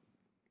it's like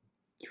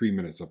 3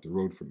 minutes up the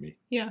road from me.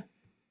 Yeah.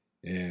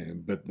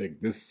 But like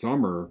this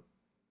summer,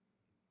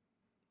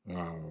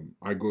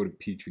 I go to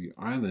Petrie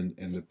Island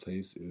and the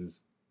place is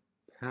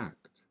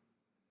packed.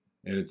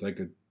 And it's like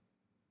a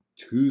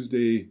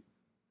Tuesday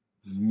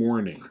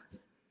morning,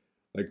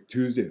 like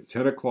Tuesday at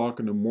 10 o'clock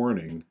in the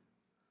morning.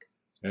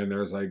 And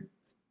there's like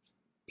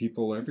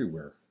people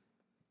everywhere.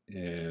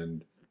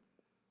 And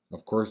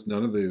of course,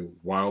 none of the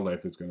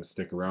wildlife is going to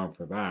stick around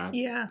for that.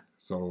 Yeah.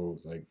 So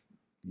like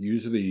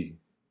usually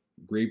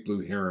great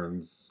blue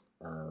herons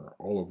are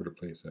all over the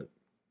place at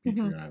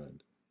Petrie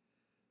Island.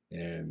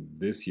 And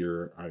this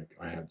year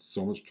I had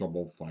so much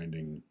trouble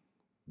finding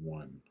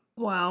one.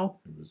 Wow.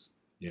 It was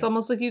It's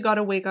almost like you got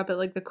to wake up at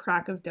like the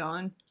crack of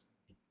dawn.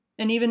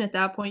 And even at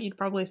that point, you'd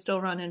probably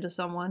still run into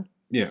someone.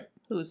 Yeah.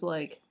 Who's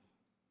like,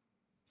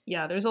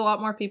 yeah, there's a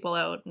lot more people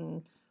out.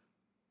 And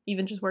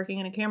even just working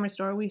in a camera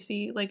store, we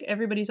see like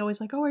everybody's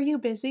always like, oh, are you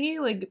busy?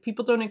 Like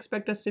people don't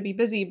expect us to be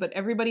busy, but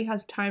everybody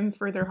has time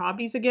for their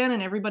hobbies again.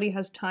 And everybody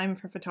has time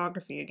for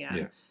photography again.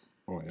 Yeah.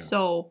 Oh, yeah.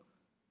 So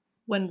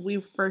when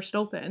we first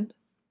opened,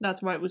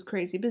 that's why it was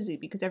crazy busy,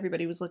 because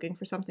everybody was looking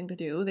for something to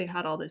do. They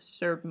had all this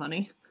CERB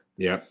money.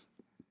 Yeah.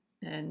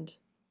 And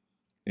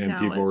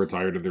people were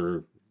tired of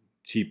their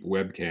cheap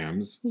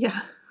webcams.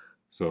 Yeah.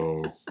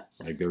 So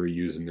like they were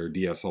using their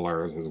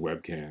DSLRs as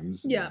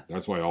webcams. Yeah.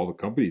 That's why all the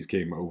companies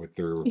came out with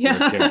their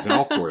webcam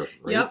software,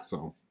 right? Yep.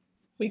 So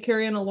we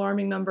carry an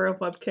alarming number of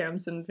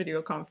webcams and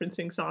video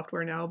conferencing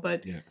software now,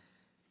 but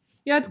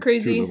yeah, it's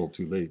crazy. Too little,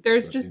 too late.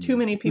 There's just too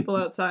many people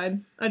outside.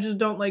 I just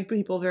don't like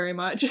people very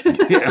much.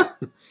 Yeah.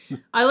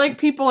 I like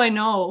people I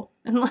know.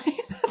 And like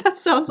that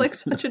sounds like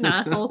such an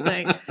asshole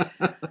thing.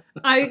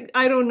 I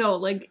don't know.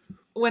 Like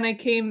when I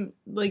came,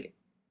 like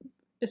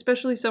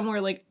especially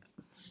somewhere like,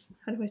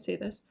 how do I say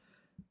this?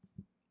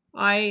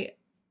 I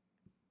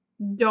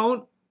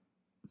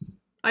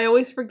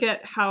always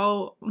forget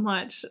how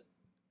much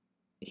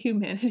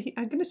humanity,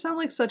 I'm gonna sound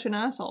like such an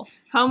asshole,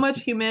 how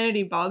much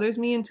humanity bothers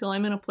me until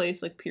I'm in a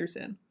place like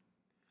Pearson.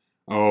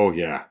 Oh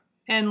yeah.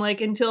 And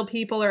like until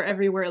people are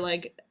everywhere,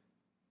 like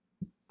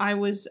I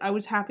was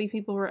happy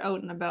people were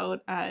out and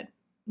about at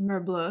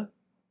Merbleu.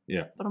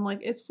 Yeah. But I'm like,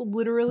 it's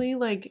literally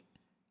like,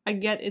 I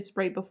get it's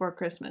right before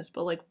Christmas,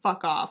 but like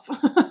fuck off.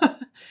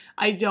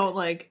 I don't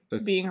like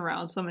being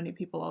around so many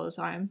people all the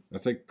time.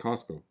 That's like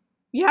Costco.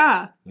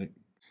 Yeah. Like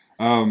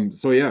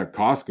so yeah,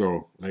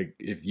 Costco, like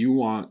if you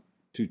want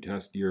to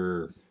test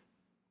your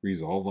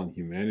resolve on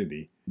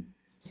humanity,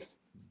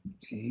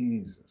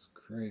 Jesus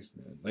Christ,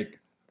 man. Like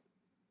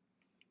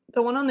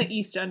the one on the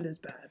East End is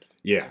bad.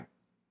 Yeah.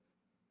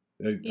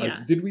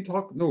 Did we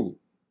talk? No.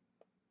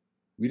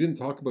 We didn't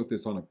talk about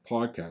this on a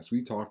podcast.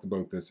 We talked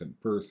about this in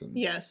person.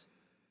 Yes.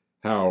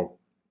 How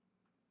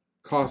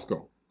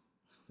Costco,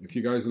 if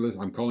you guys are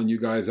listening, I'm calling you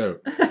guys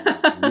out.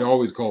 We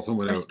always call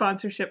someone out. Our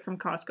sponsorship from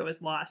Costco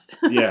is lost.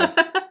 Yes.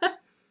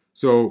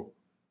 So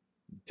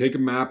take a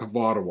map of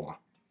Ottawa.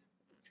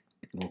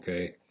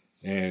 Okay.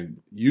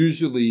 And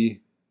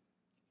usually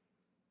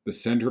the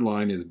center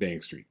line is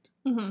Bank Street.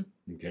 Mm-hmm.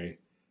 Okay.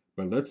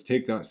 But let's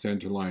take that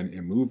center line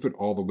and move it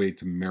all the way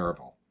to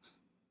Maryville.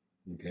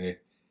 Okay.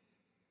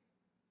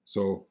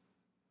 So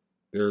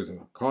there's a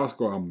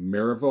Costco on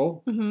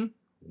Maryville,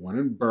 one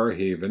in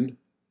Barrhaven,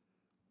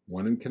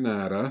 one in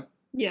Canada.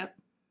 Yep.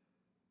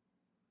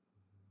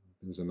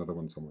 There's another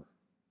one somewhere.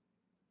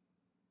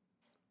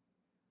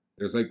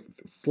 There's like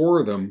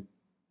 4 of them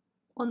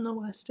on the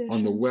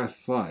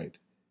west side.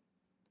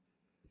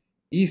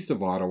 East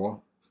of Ottawa,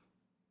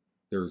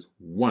 there's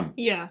one.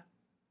 Yeah.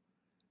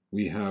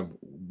 We have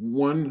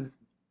one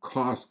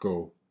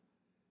Costco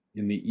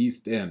in the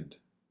East End.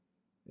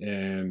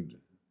 And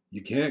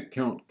you can't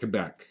count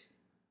Quebec.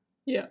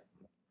 Yeah.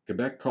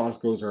 Quebec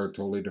Costco's are a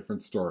totally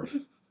different story.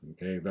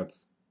 Okay,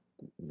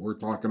 we're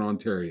talking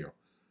Ontario.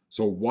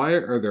 So why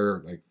are there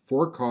like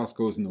 4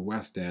 Costco's in the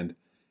West End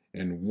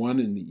and one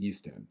in the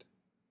East End?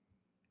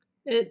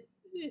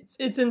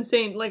 It's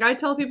insane. Like, I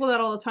tell people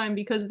that all the time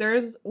because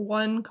there's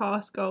one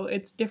Costco.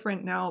 It's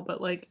different now, but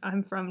like,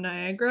 I'm from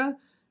Niagara,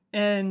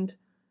 and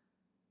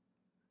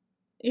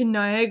in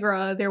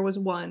Niagara there was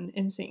one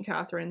in St.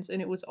 Catharines,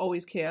 and it was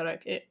always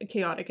chaotic.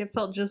 It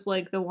felt just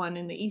like the one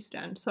in the East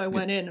End. So I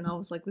went in and I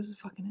was like, this is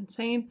fucking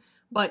insane.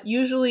 But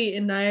usually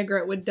in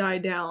Niagara it would die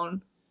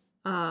down,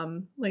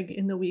 like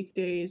in the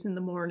weekdays in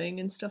the morning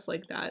and stuff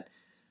like that.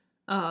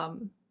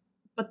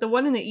 But the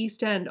one in the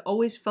East End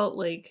always felt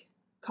like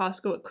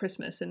Costco at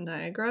Christmas in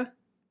Niagara.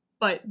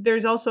 But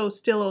there's also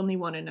still only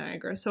one in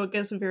Niagara, so it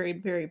gets very,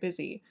 very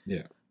busy.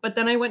 Yeah. But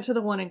then I went to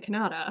the one in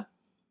Canada,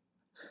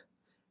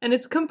 and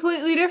it's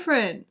completely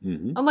different.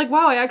 Mm-hmm. I'm like,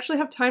 wow, I actually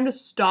have time to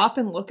stop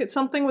and look at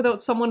something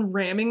without someone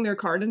ramming their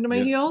cart into my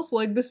heels?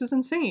 Like, this is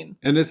insane.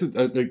 And this is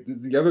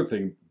the other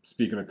thing,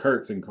 speaking of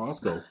carts in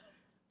Costco,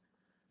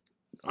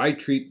 I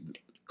treat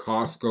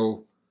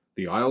Costco,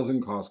 the aisles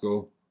in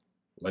Costco,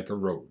 like a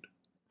road.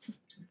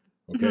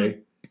 Okay?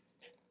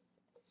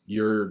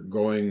 You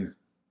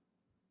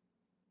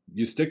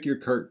stick your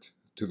cart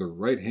to the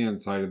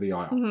right-hand side of the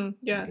aisle. Mm-hmm.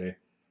 Yeah. Okay?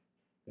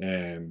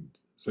 And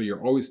so you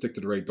always stick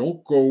to the right.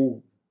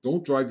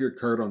 Don't drive your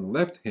cart on the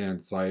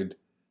left-hand side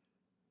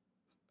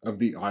of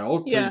the aisle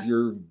because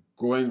you're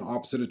going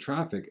opposite of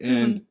traffic.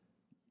 And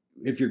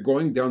if you're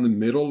going down the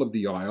middle of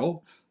the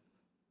aisle,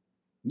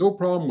 no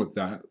problem with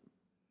that.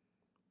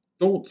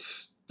 Don't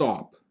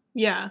stop.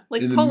 Yeah,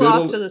 like pull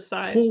off to the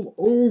side. Pull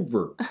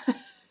over.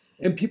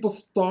 And people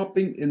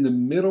stopping in the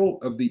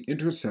middle of the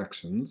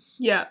intersections.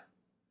 Yeah.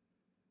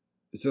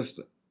 It's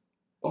just,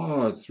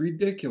 it's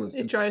ridiculous.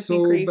 It drives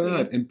me crazy.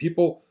 Bad. And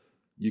people,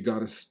 you got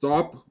to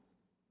stop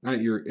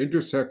at your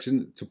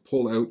intersection to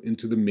pull out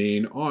into the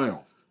main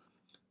aisle.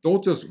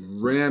 Don't just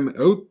ram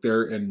out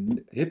there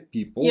and hit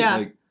people.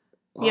 Yeah.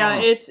 Yeah,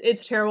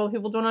 it's terrible.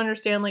 People don't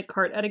understand like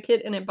cart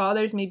etiquette, and it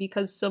bothers me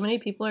because so many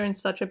people are in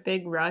such a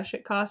big rush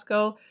at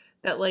Costco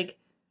that like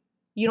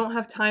you don't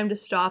have time to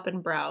stop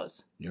and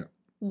browse. Yeah.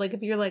 Like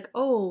if you're like,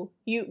 I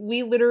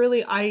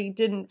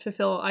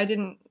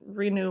didn't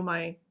renew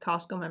my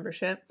Costco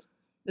membership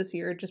this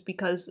year just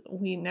because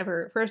we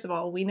never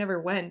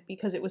went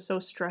because it was so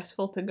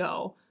stressful to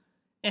go,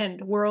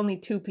 and we're only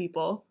 2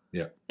 people.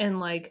 Yeah. And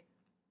like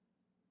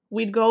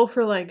we'd go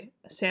for like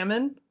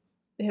salmon.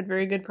 They had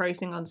very good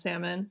pricing on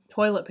salmon,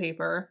 toilet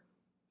paper,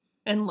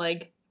 and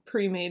like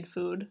pre-made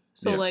food.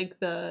 So like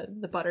the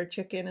butter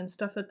chicken and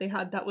stuff that they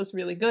had, that was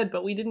really good,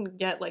 but we didn't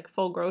get like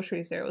full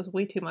groceries there. It was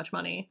way too much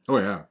money. Oh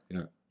yeah,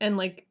 yeah. And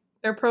like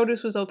their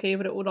produce was okay,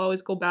 but it would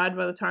always go bad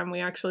by the time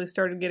we actually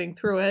started getting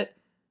through it.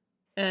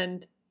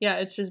 And yeah,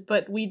 it's just,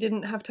 but we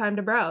didn't have time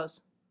to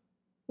browse.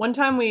 One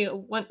time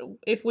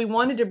if we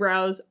wanted to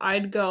browse,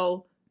 I'd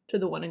go to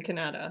the one in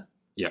Canada.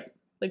 Yeah.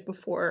 Like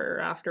before or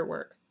after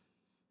work.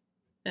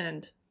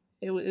 And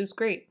it was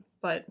great,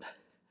 but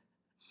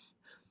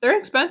they're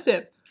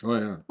expensive. Oh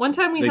yeah. One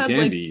time they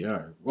can be,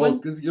 yeah. Well,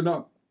 because you're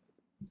not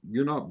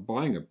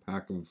buying a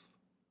pack of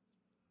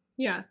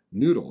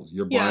noodles.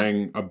 You're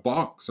buying a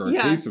box or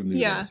a case of noodles.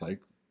 Yeah.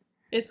 Like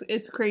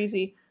it's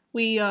crazy.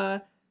 We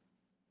I'm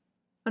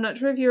not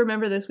sure if you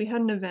remember this. We had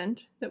an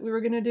event that we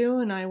were gonna do,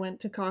 and I went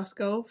to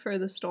Costco for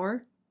the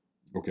store.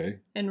 Okay.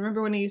 And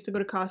remember when I used to go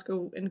to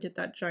Costco and get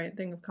that giant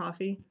thing of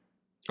coffee?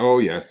 Oh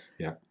yes,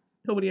 yeah.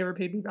 Nobody ever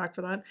paid me back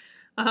for that.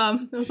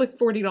 It was like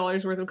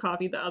 $40 worth of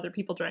coffee that other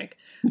people drank.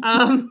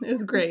 It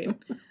was great.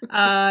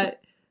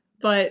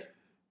 But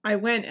I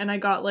went and I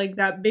got like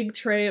that big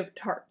tray of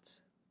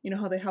tarts. You know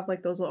how they have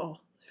like those little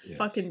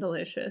fucking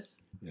delicious.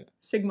 Yeah.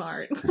 Sigma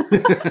art.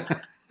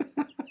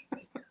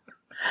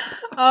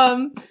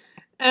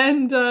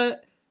 And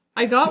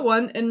I got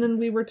one, and then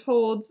we were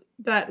told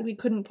that we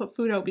couldn't put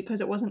food out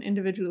because it wasn't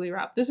individually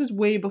wrapped. This is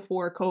way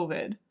before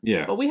COVID.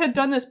 Yeah. But we had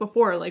done this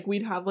before. Like,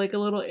 we'd have, like, a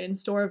little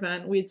in-store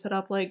event. We'd set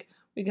up, like,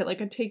 we get,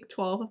 like, a take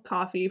 12 of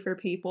coffee for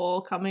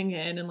people coming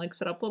in and, like,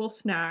 set up little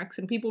snacks.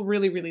 And people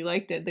really, really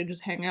liked it. They'd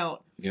just hang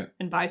out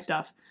and buy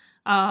stuff.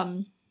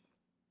 And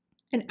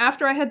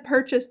after I had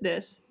purchased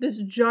this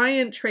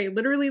giant tray,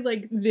 literally,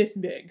 like, this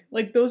big.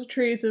 Like, those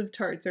trays of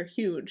tarts are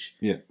huge.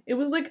 Yeah. It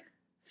was, like,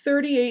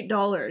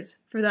 $38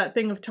 for that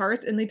thing of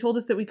tarts, and they told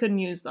us that we couldn't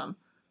use them.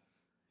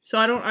 So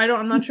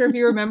I'm not sure if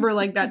you remember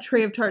like that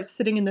tray of tarts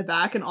sitting in the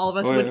back, and all of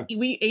us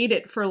we ate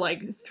it for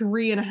like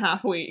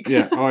 3.5 weeks.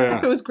 Yeah. Oh yeah.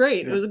 It was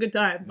great. Yeah. It was a good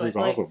time. But, it was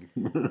awesome.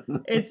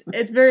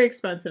 it's very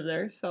expensive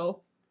there.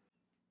 So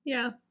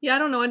yeah. I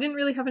don't know. I didn't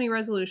really have any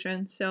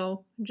resolution,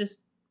 so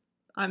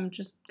I'm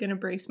just gonna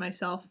brace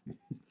myself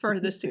for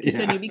this to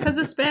continue because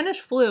the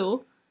Spanish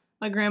flu.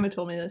 My grandma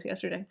told me this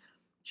yesterday.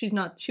 She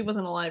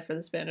wasn't alive for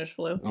the Spanish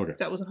flu. Okay.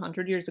 That was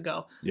 100 years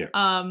ago. Yeah.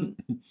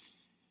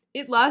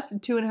 It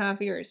lasted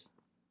 2.5 years.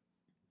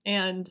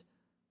 And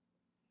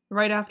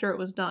right after it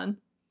was done,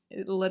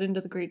 it led into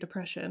the Great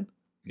Depression.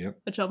 Yep.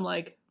 Which I'm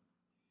like,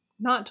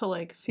 not to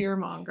like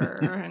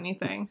fearmonger or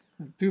anything.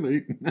 Too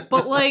late.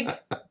 But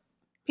like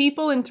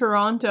people in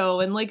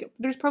Toronto and like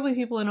there's probably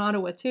people in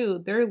Ottawa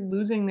too, they're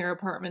losing their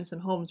apartments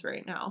and homes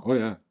right now. Oh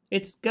yeah.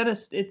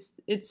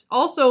 It's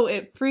also,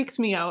 it freaks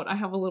me out. I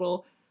have a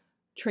little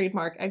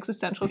trademark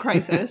existential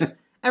crisis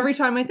every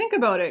time I think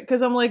about it,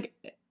 because I'm like,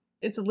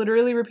 it's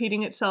literally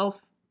repeating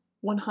itself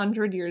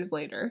 100 years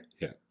later.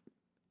 Yeah.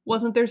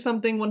 Wasn't there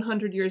something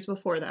 100 years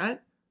before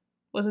that?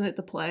 Wasn't it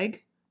the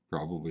plague?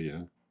 Probably,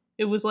 yeah.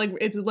 It's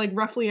like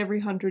roughly every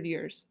 100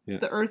 years. It's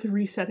the Earth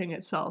resetting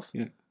itself.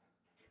 Yeah.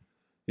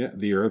 Yeah,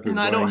 the Earth is And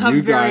I going, don't have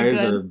you very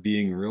guys good- are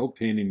being real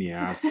pain in the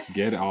ass.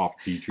 Get off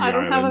Petrie I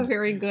don't Island. have a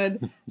very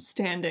good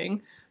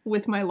standing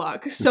with my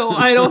luck, so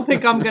I don't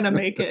think I'm going to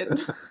make it.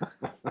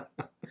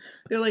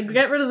 They're like,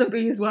 get rid of the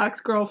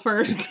beeswax girl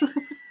first.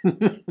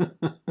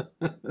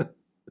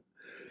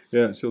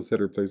 Yeah, she'll set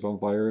her place on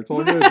fire. It's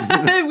all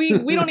good.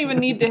 we don't even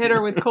need to hit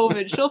her with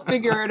COVID. She'll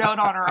figure it out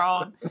on her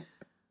own.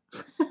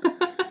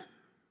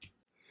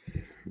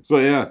 So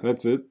yeah,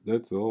 that's it.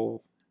 That's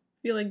all.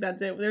 I feel like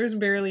that's it. There's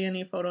barely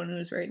any photo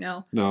news right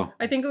now. No.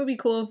 I think it would be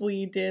cool if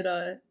we did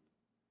a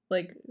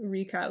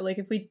recap. Like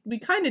if we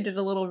kind of did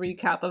a little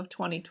recap of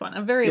 2020,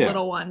 a very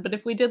little one. But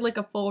if we did like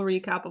a full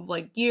recap of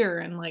like year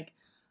and like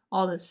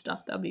all this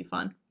stuff, that'd be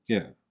fun.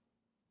 Yeah.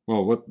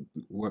 Well,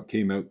 what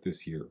came out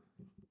this year?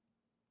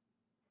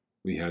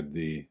 We had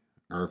the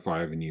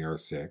R5 and the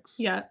R6.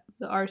 Yeah,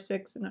 the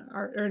R6 and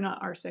or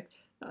not R6,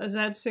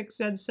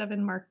 Z6, Z7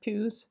 Mark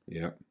IIs.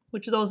 Yeah.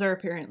 Which those are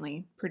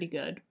apparently pretty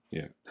good.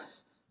 Yeah.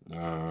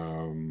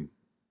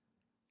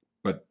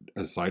 But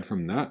aside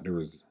from that, there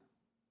was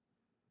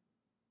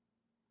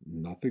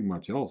nothing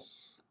much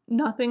else.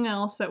 Nothing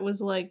else that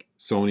was like...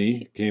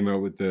 Sony came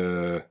out with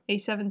the...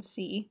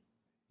 A7C.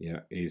 Yeah,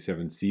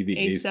 A7C, the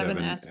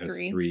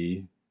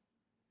A7S3.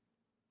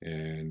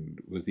 And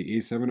was the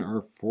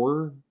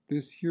A7R4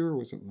 this year, or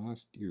was it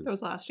last year? That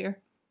was last year.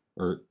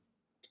 Or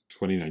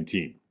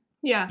 2019.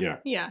 Yeah. Yeah.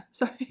 Yeah,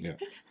 sorry. Yeah.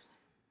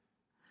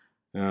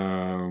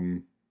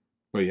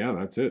 But yeah,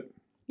 that's it.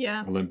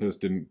 Yeah. Olympus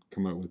didn't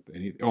come out with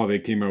any. Oh, they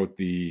came out with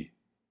the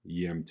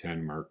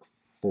EM10 Mark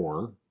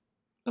IV.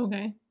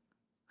 Okay.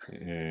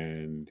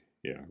 And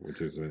yeah,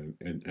 which is an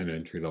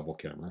entry level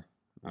camera.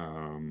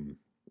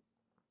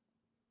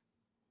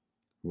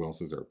 Who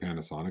else is there?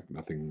 Panasonic.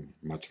 Nothing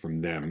much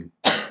from them.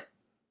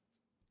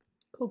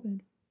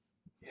 COVID.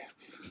 Yeah.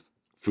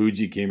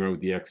 Fuji came out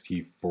with the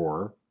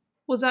X-T4.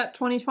 Was that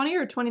 2020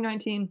 or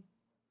 2019?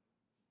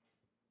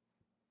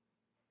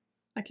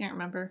 I can't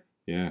remember.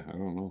 Yeah, I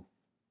don't know.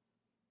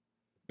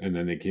 And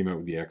then they came out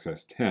with the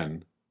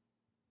XS10.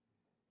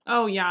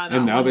 Oh yeah, that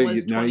and now one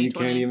was now you 2020.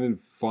 can't even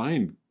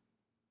find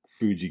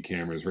Fuji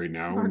cameras right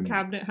now. Our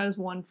cabinet has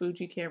one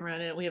Fuji camera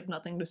in it. We have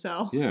nothing to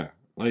sell. Yeah,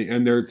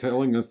 and they're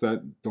telling us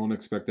that don't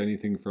expect any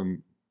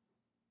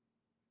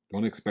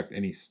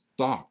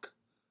stock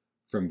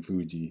from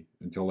Fuji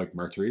until like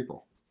March or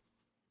April.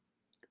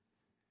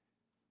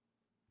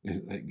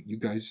 It's like, you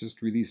guys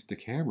just released the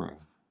camera.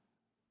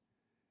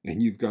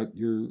 And you've got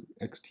your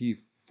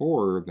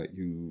X-T4 that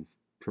you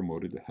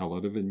promoted the hell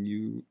out of, and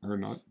you are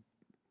not.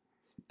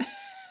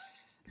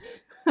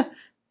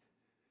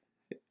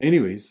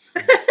 Anyways.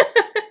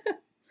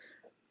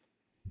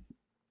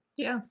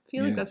 Yeah, I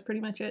feel like that's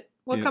pretty much it.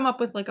 We'll come up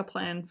with like a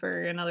plan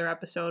for another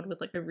episode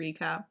with like a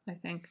recap, I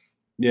think.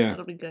 Yeah.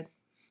 That'll be good.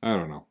 I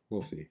don't know.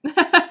 We'll see.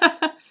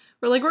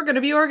 We're going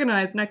to be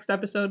organized next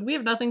episode. We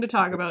have nothing to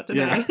talk about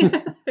today.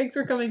 Yeah. Thanks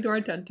for coming to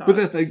our TED Talk. But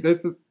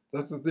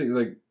that's the thing.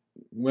 Like,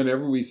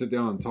 whenever we sit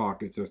down and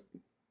talk, it's just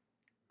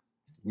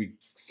we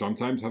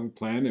sometimes have a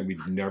plan and we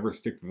never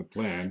stick to the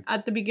plan.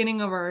 At the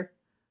beginning of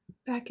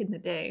back in the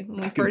day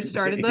when we first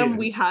started them,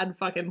 we had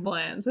fucking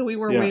plans, so we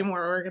were way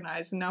more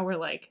organized. And now we're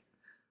like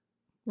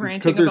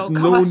ranting about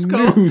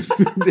Costco. News.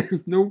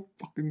 There's no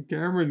fucking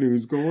camera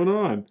news going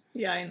on.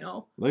 Yeah, I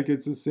know. Like,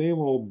 it's the same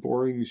old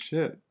boring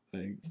shit.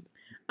 Like,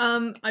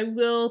 I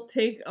will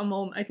take a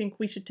moment. I think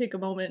we should take a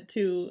moment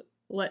to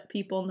let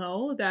people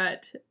know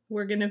that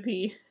we're gonna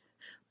be.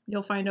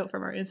 You'll find out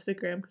from our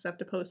Instagram because I have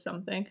to post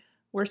something.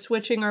 We're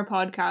switching our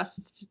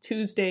podcasts to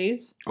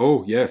Tuesdays.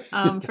 Oh, yes.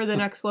 For the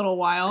next little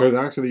while. Because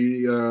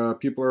actually,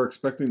 people are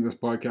expecting this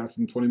podcast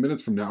in 20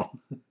 minutes from now.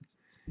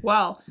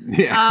 Wow.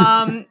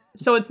 Yeah.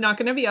 So it's not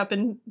going to be up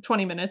in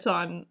 20 minutes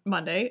on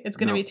Monday. It's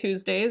going to be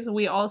Tuesdays.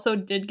 We also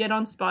did get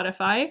on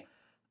Spotify,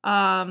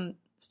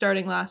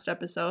 starting last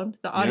episode.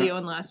 The audio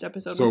in last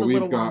episode was a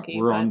little wonky.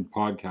 We're on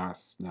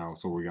podcasts now.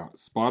 So we got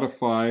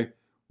Spotify.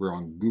 We're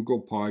on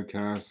Google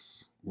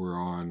Podcasts. We're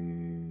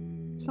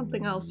on...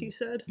 something else you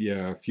said.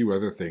 Yeah, a few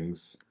other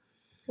things.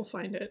 We'll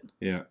find it.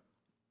 Yeah.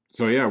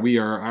 So yeah, we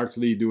are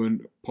actually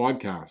doing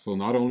podcasts. So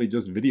not only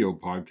just video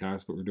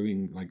podcasts, but we're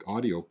doing like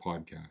audio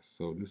podcasts.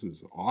 So this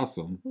is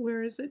awesome.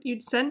 Where is it?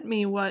 You'd sent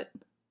me what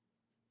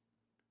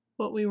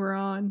we were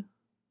on.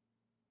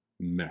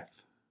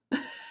 Meth.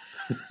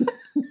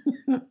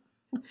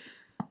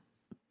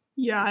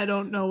 Yeah, I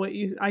don't know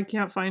I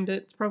can't find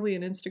it. It's probably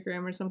an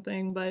Instagram or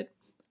something, but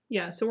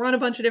yeah, so we're on a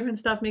bunch of different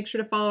stuff. Make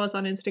sure to follow us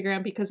on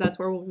Instagram because that's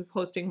where we'll be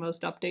posting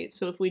most updates.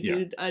 So if we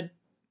do a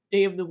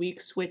day of the week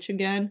switch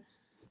again,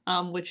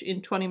 which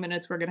in 20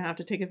 minutes we're going to have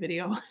to take a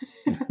video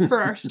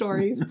for our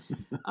stories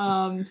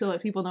to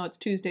let people know it's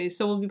Tuesdays.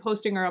 So we'll be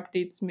posting our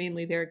updates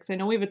mainly there because I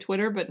know we have a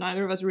Twitter, but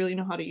neither of us really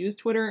know how to use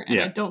Twitter. And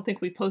I don't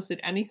think we posted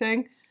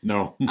anything.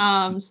 No.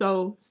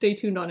 So stay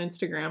tuned on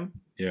Instagram.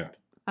 Yeah.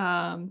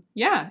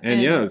 Yeah.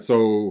 And yeah,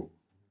 so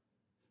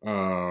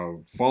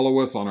follow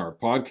us on our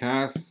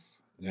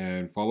podcasts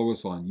and follow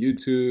us on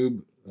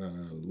YouTube.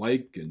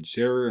 Like and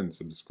share and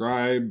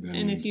subscribe.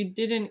 And if you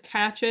didn't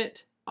catch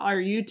it, our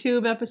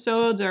YouTube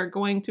episodes are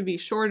going to be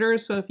shorter.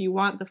 So if you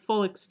want the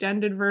full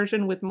extended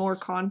version with more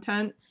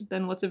content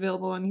than what's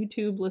available on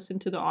YouTube, listen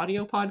to the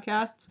audio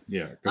podcasts.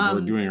 Yeah, because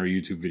we're doing our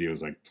YouTube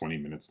videos like 20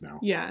 minutes now.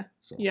 Yeah.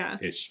 So, yeah.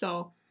 Ish.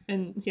 So,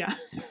 and yeah.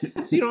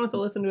 So you don't have to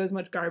listen to as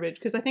much garbage.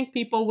 Because I think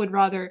people would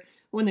rather,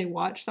 when they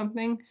watch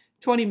something,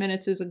 20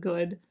 minutes is a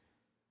good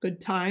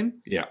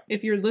time. Yeah.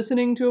 If you're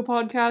listening to a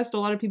podcast, a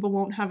lot of people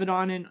won't have it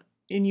on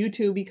in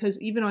YouTube, because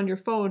even on your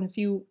phone, if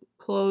you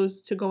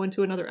close to go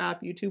into another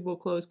app, YouTube will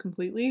close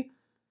completely.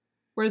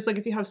 Whereas like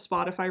if you have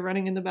Spotify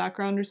running in the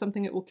background or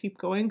something, it will keep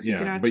going. So you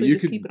can actually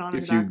keep it on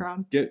in the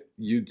background. Get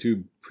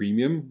YouTube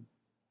Premium.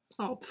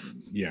 Oh,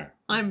 yeah.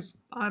 I'm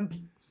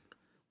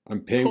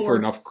paying poor. For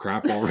enough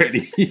crap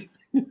already.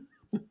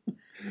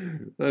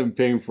 I'm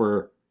paying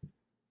for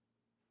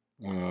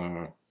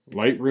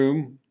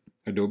Lightroom,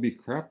 Adobe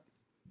crap.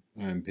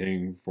 I'm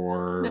paying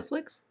for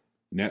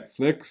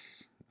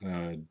Netflix,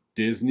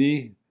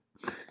 Disney,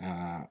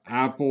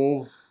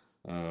 Apple,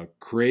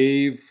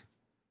 Crave,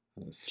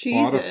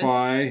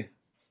 Spotify. Jesus.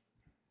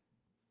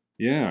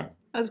 Yeah.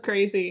 That's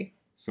crazy.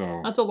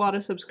 So that's a lot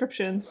of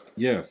subscriptions.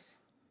 Yes.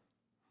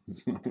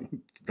 It's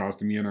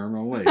costing me an arm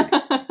and a leg.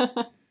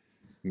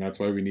 And that's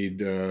why we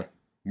need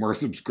more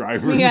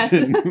subscribers. Yes.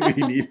 And we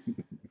need...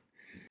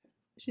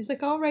 She's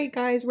like, all right,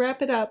 guys,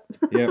 wrap it up.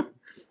 Yep.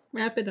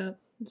 Wrap it up.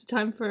 It's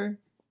time for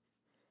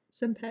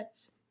some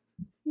pets.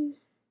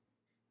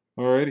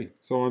 Alrighty.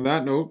 So on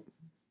that note,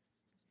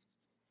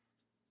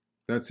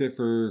 that's it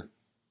for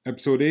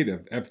episode 8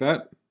 of F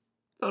That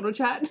Photo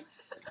Chat.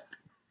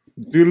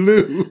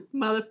 Doodaloo.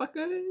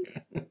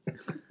 Motherfuckers.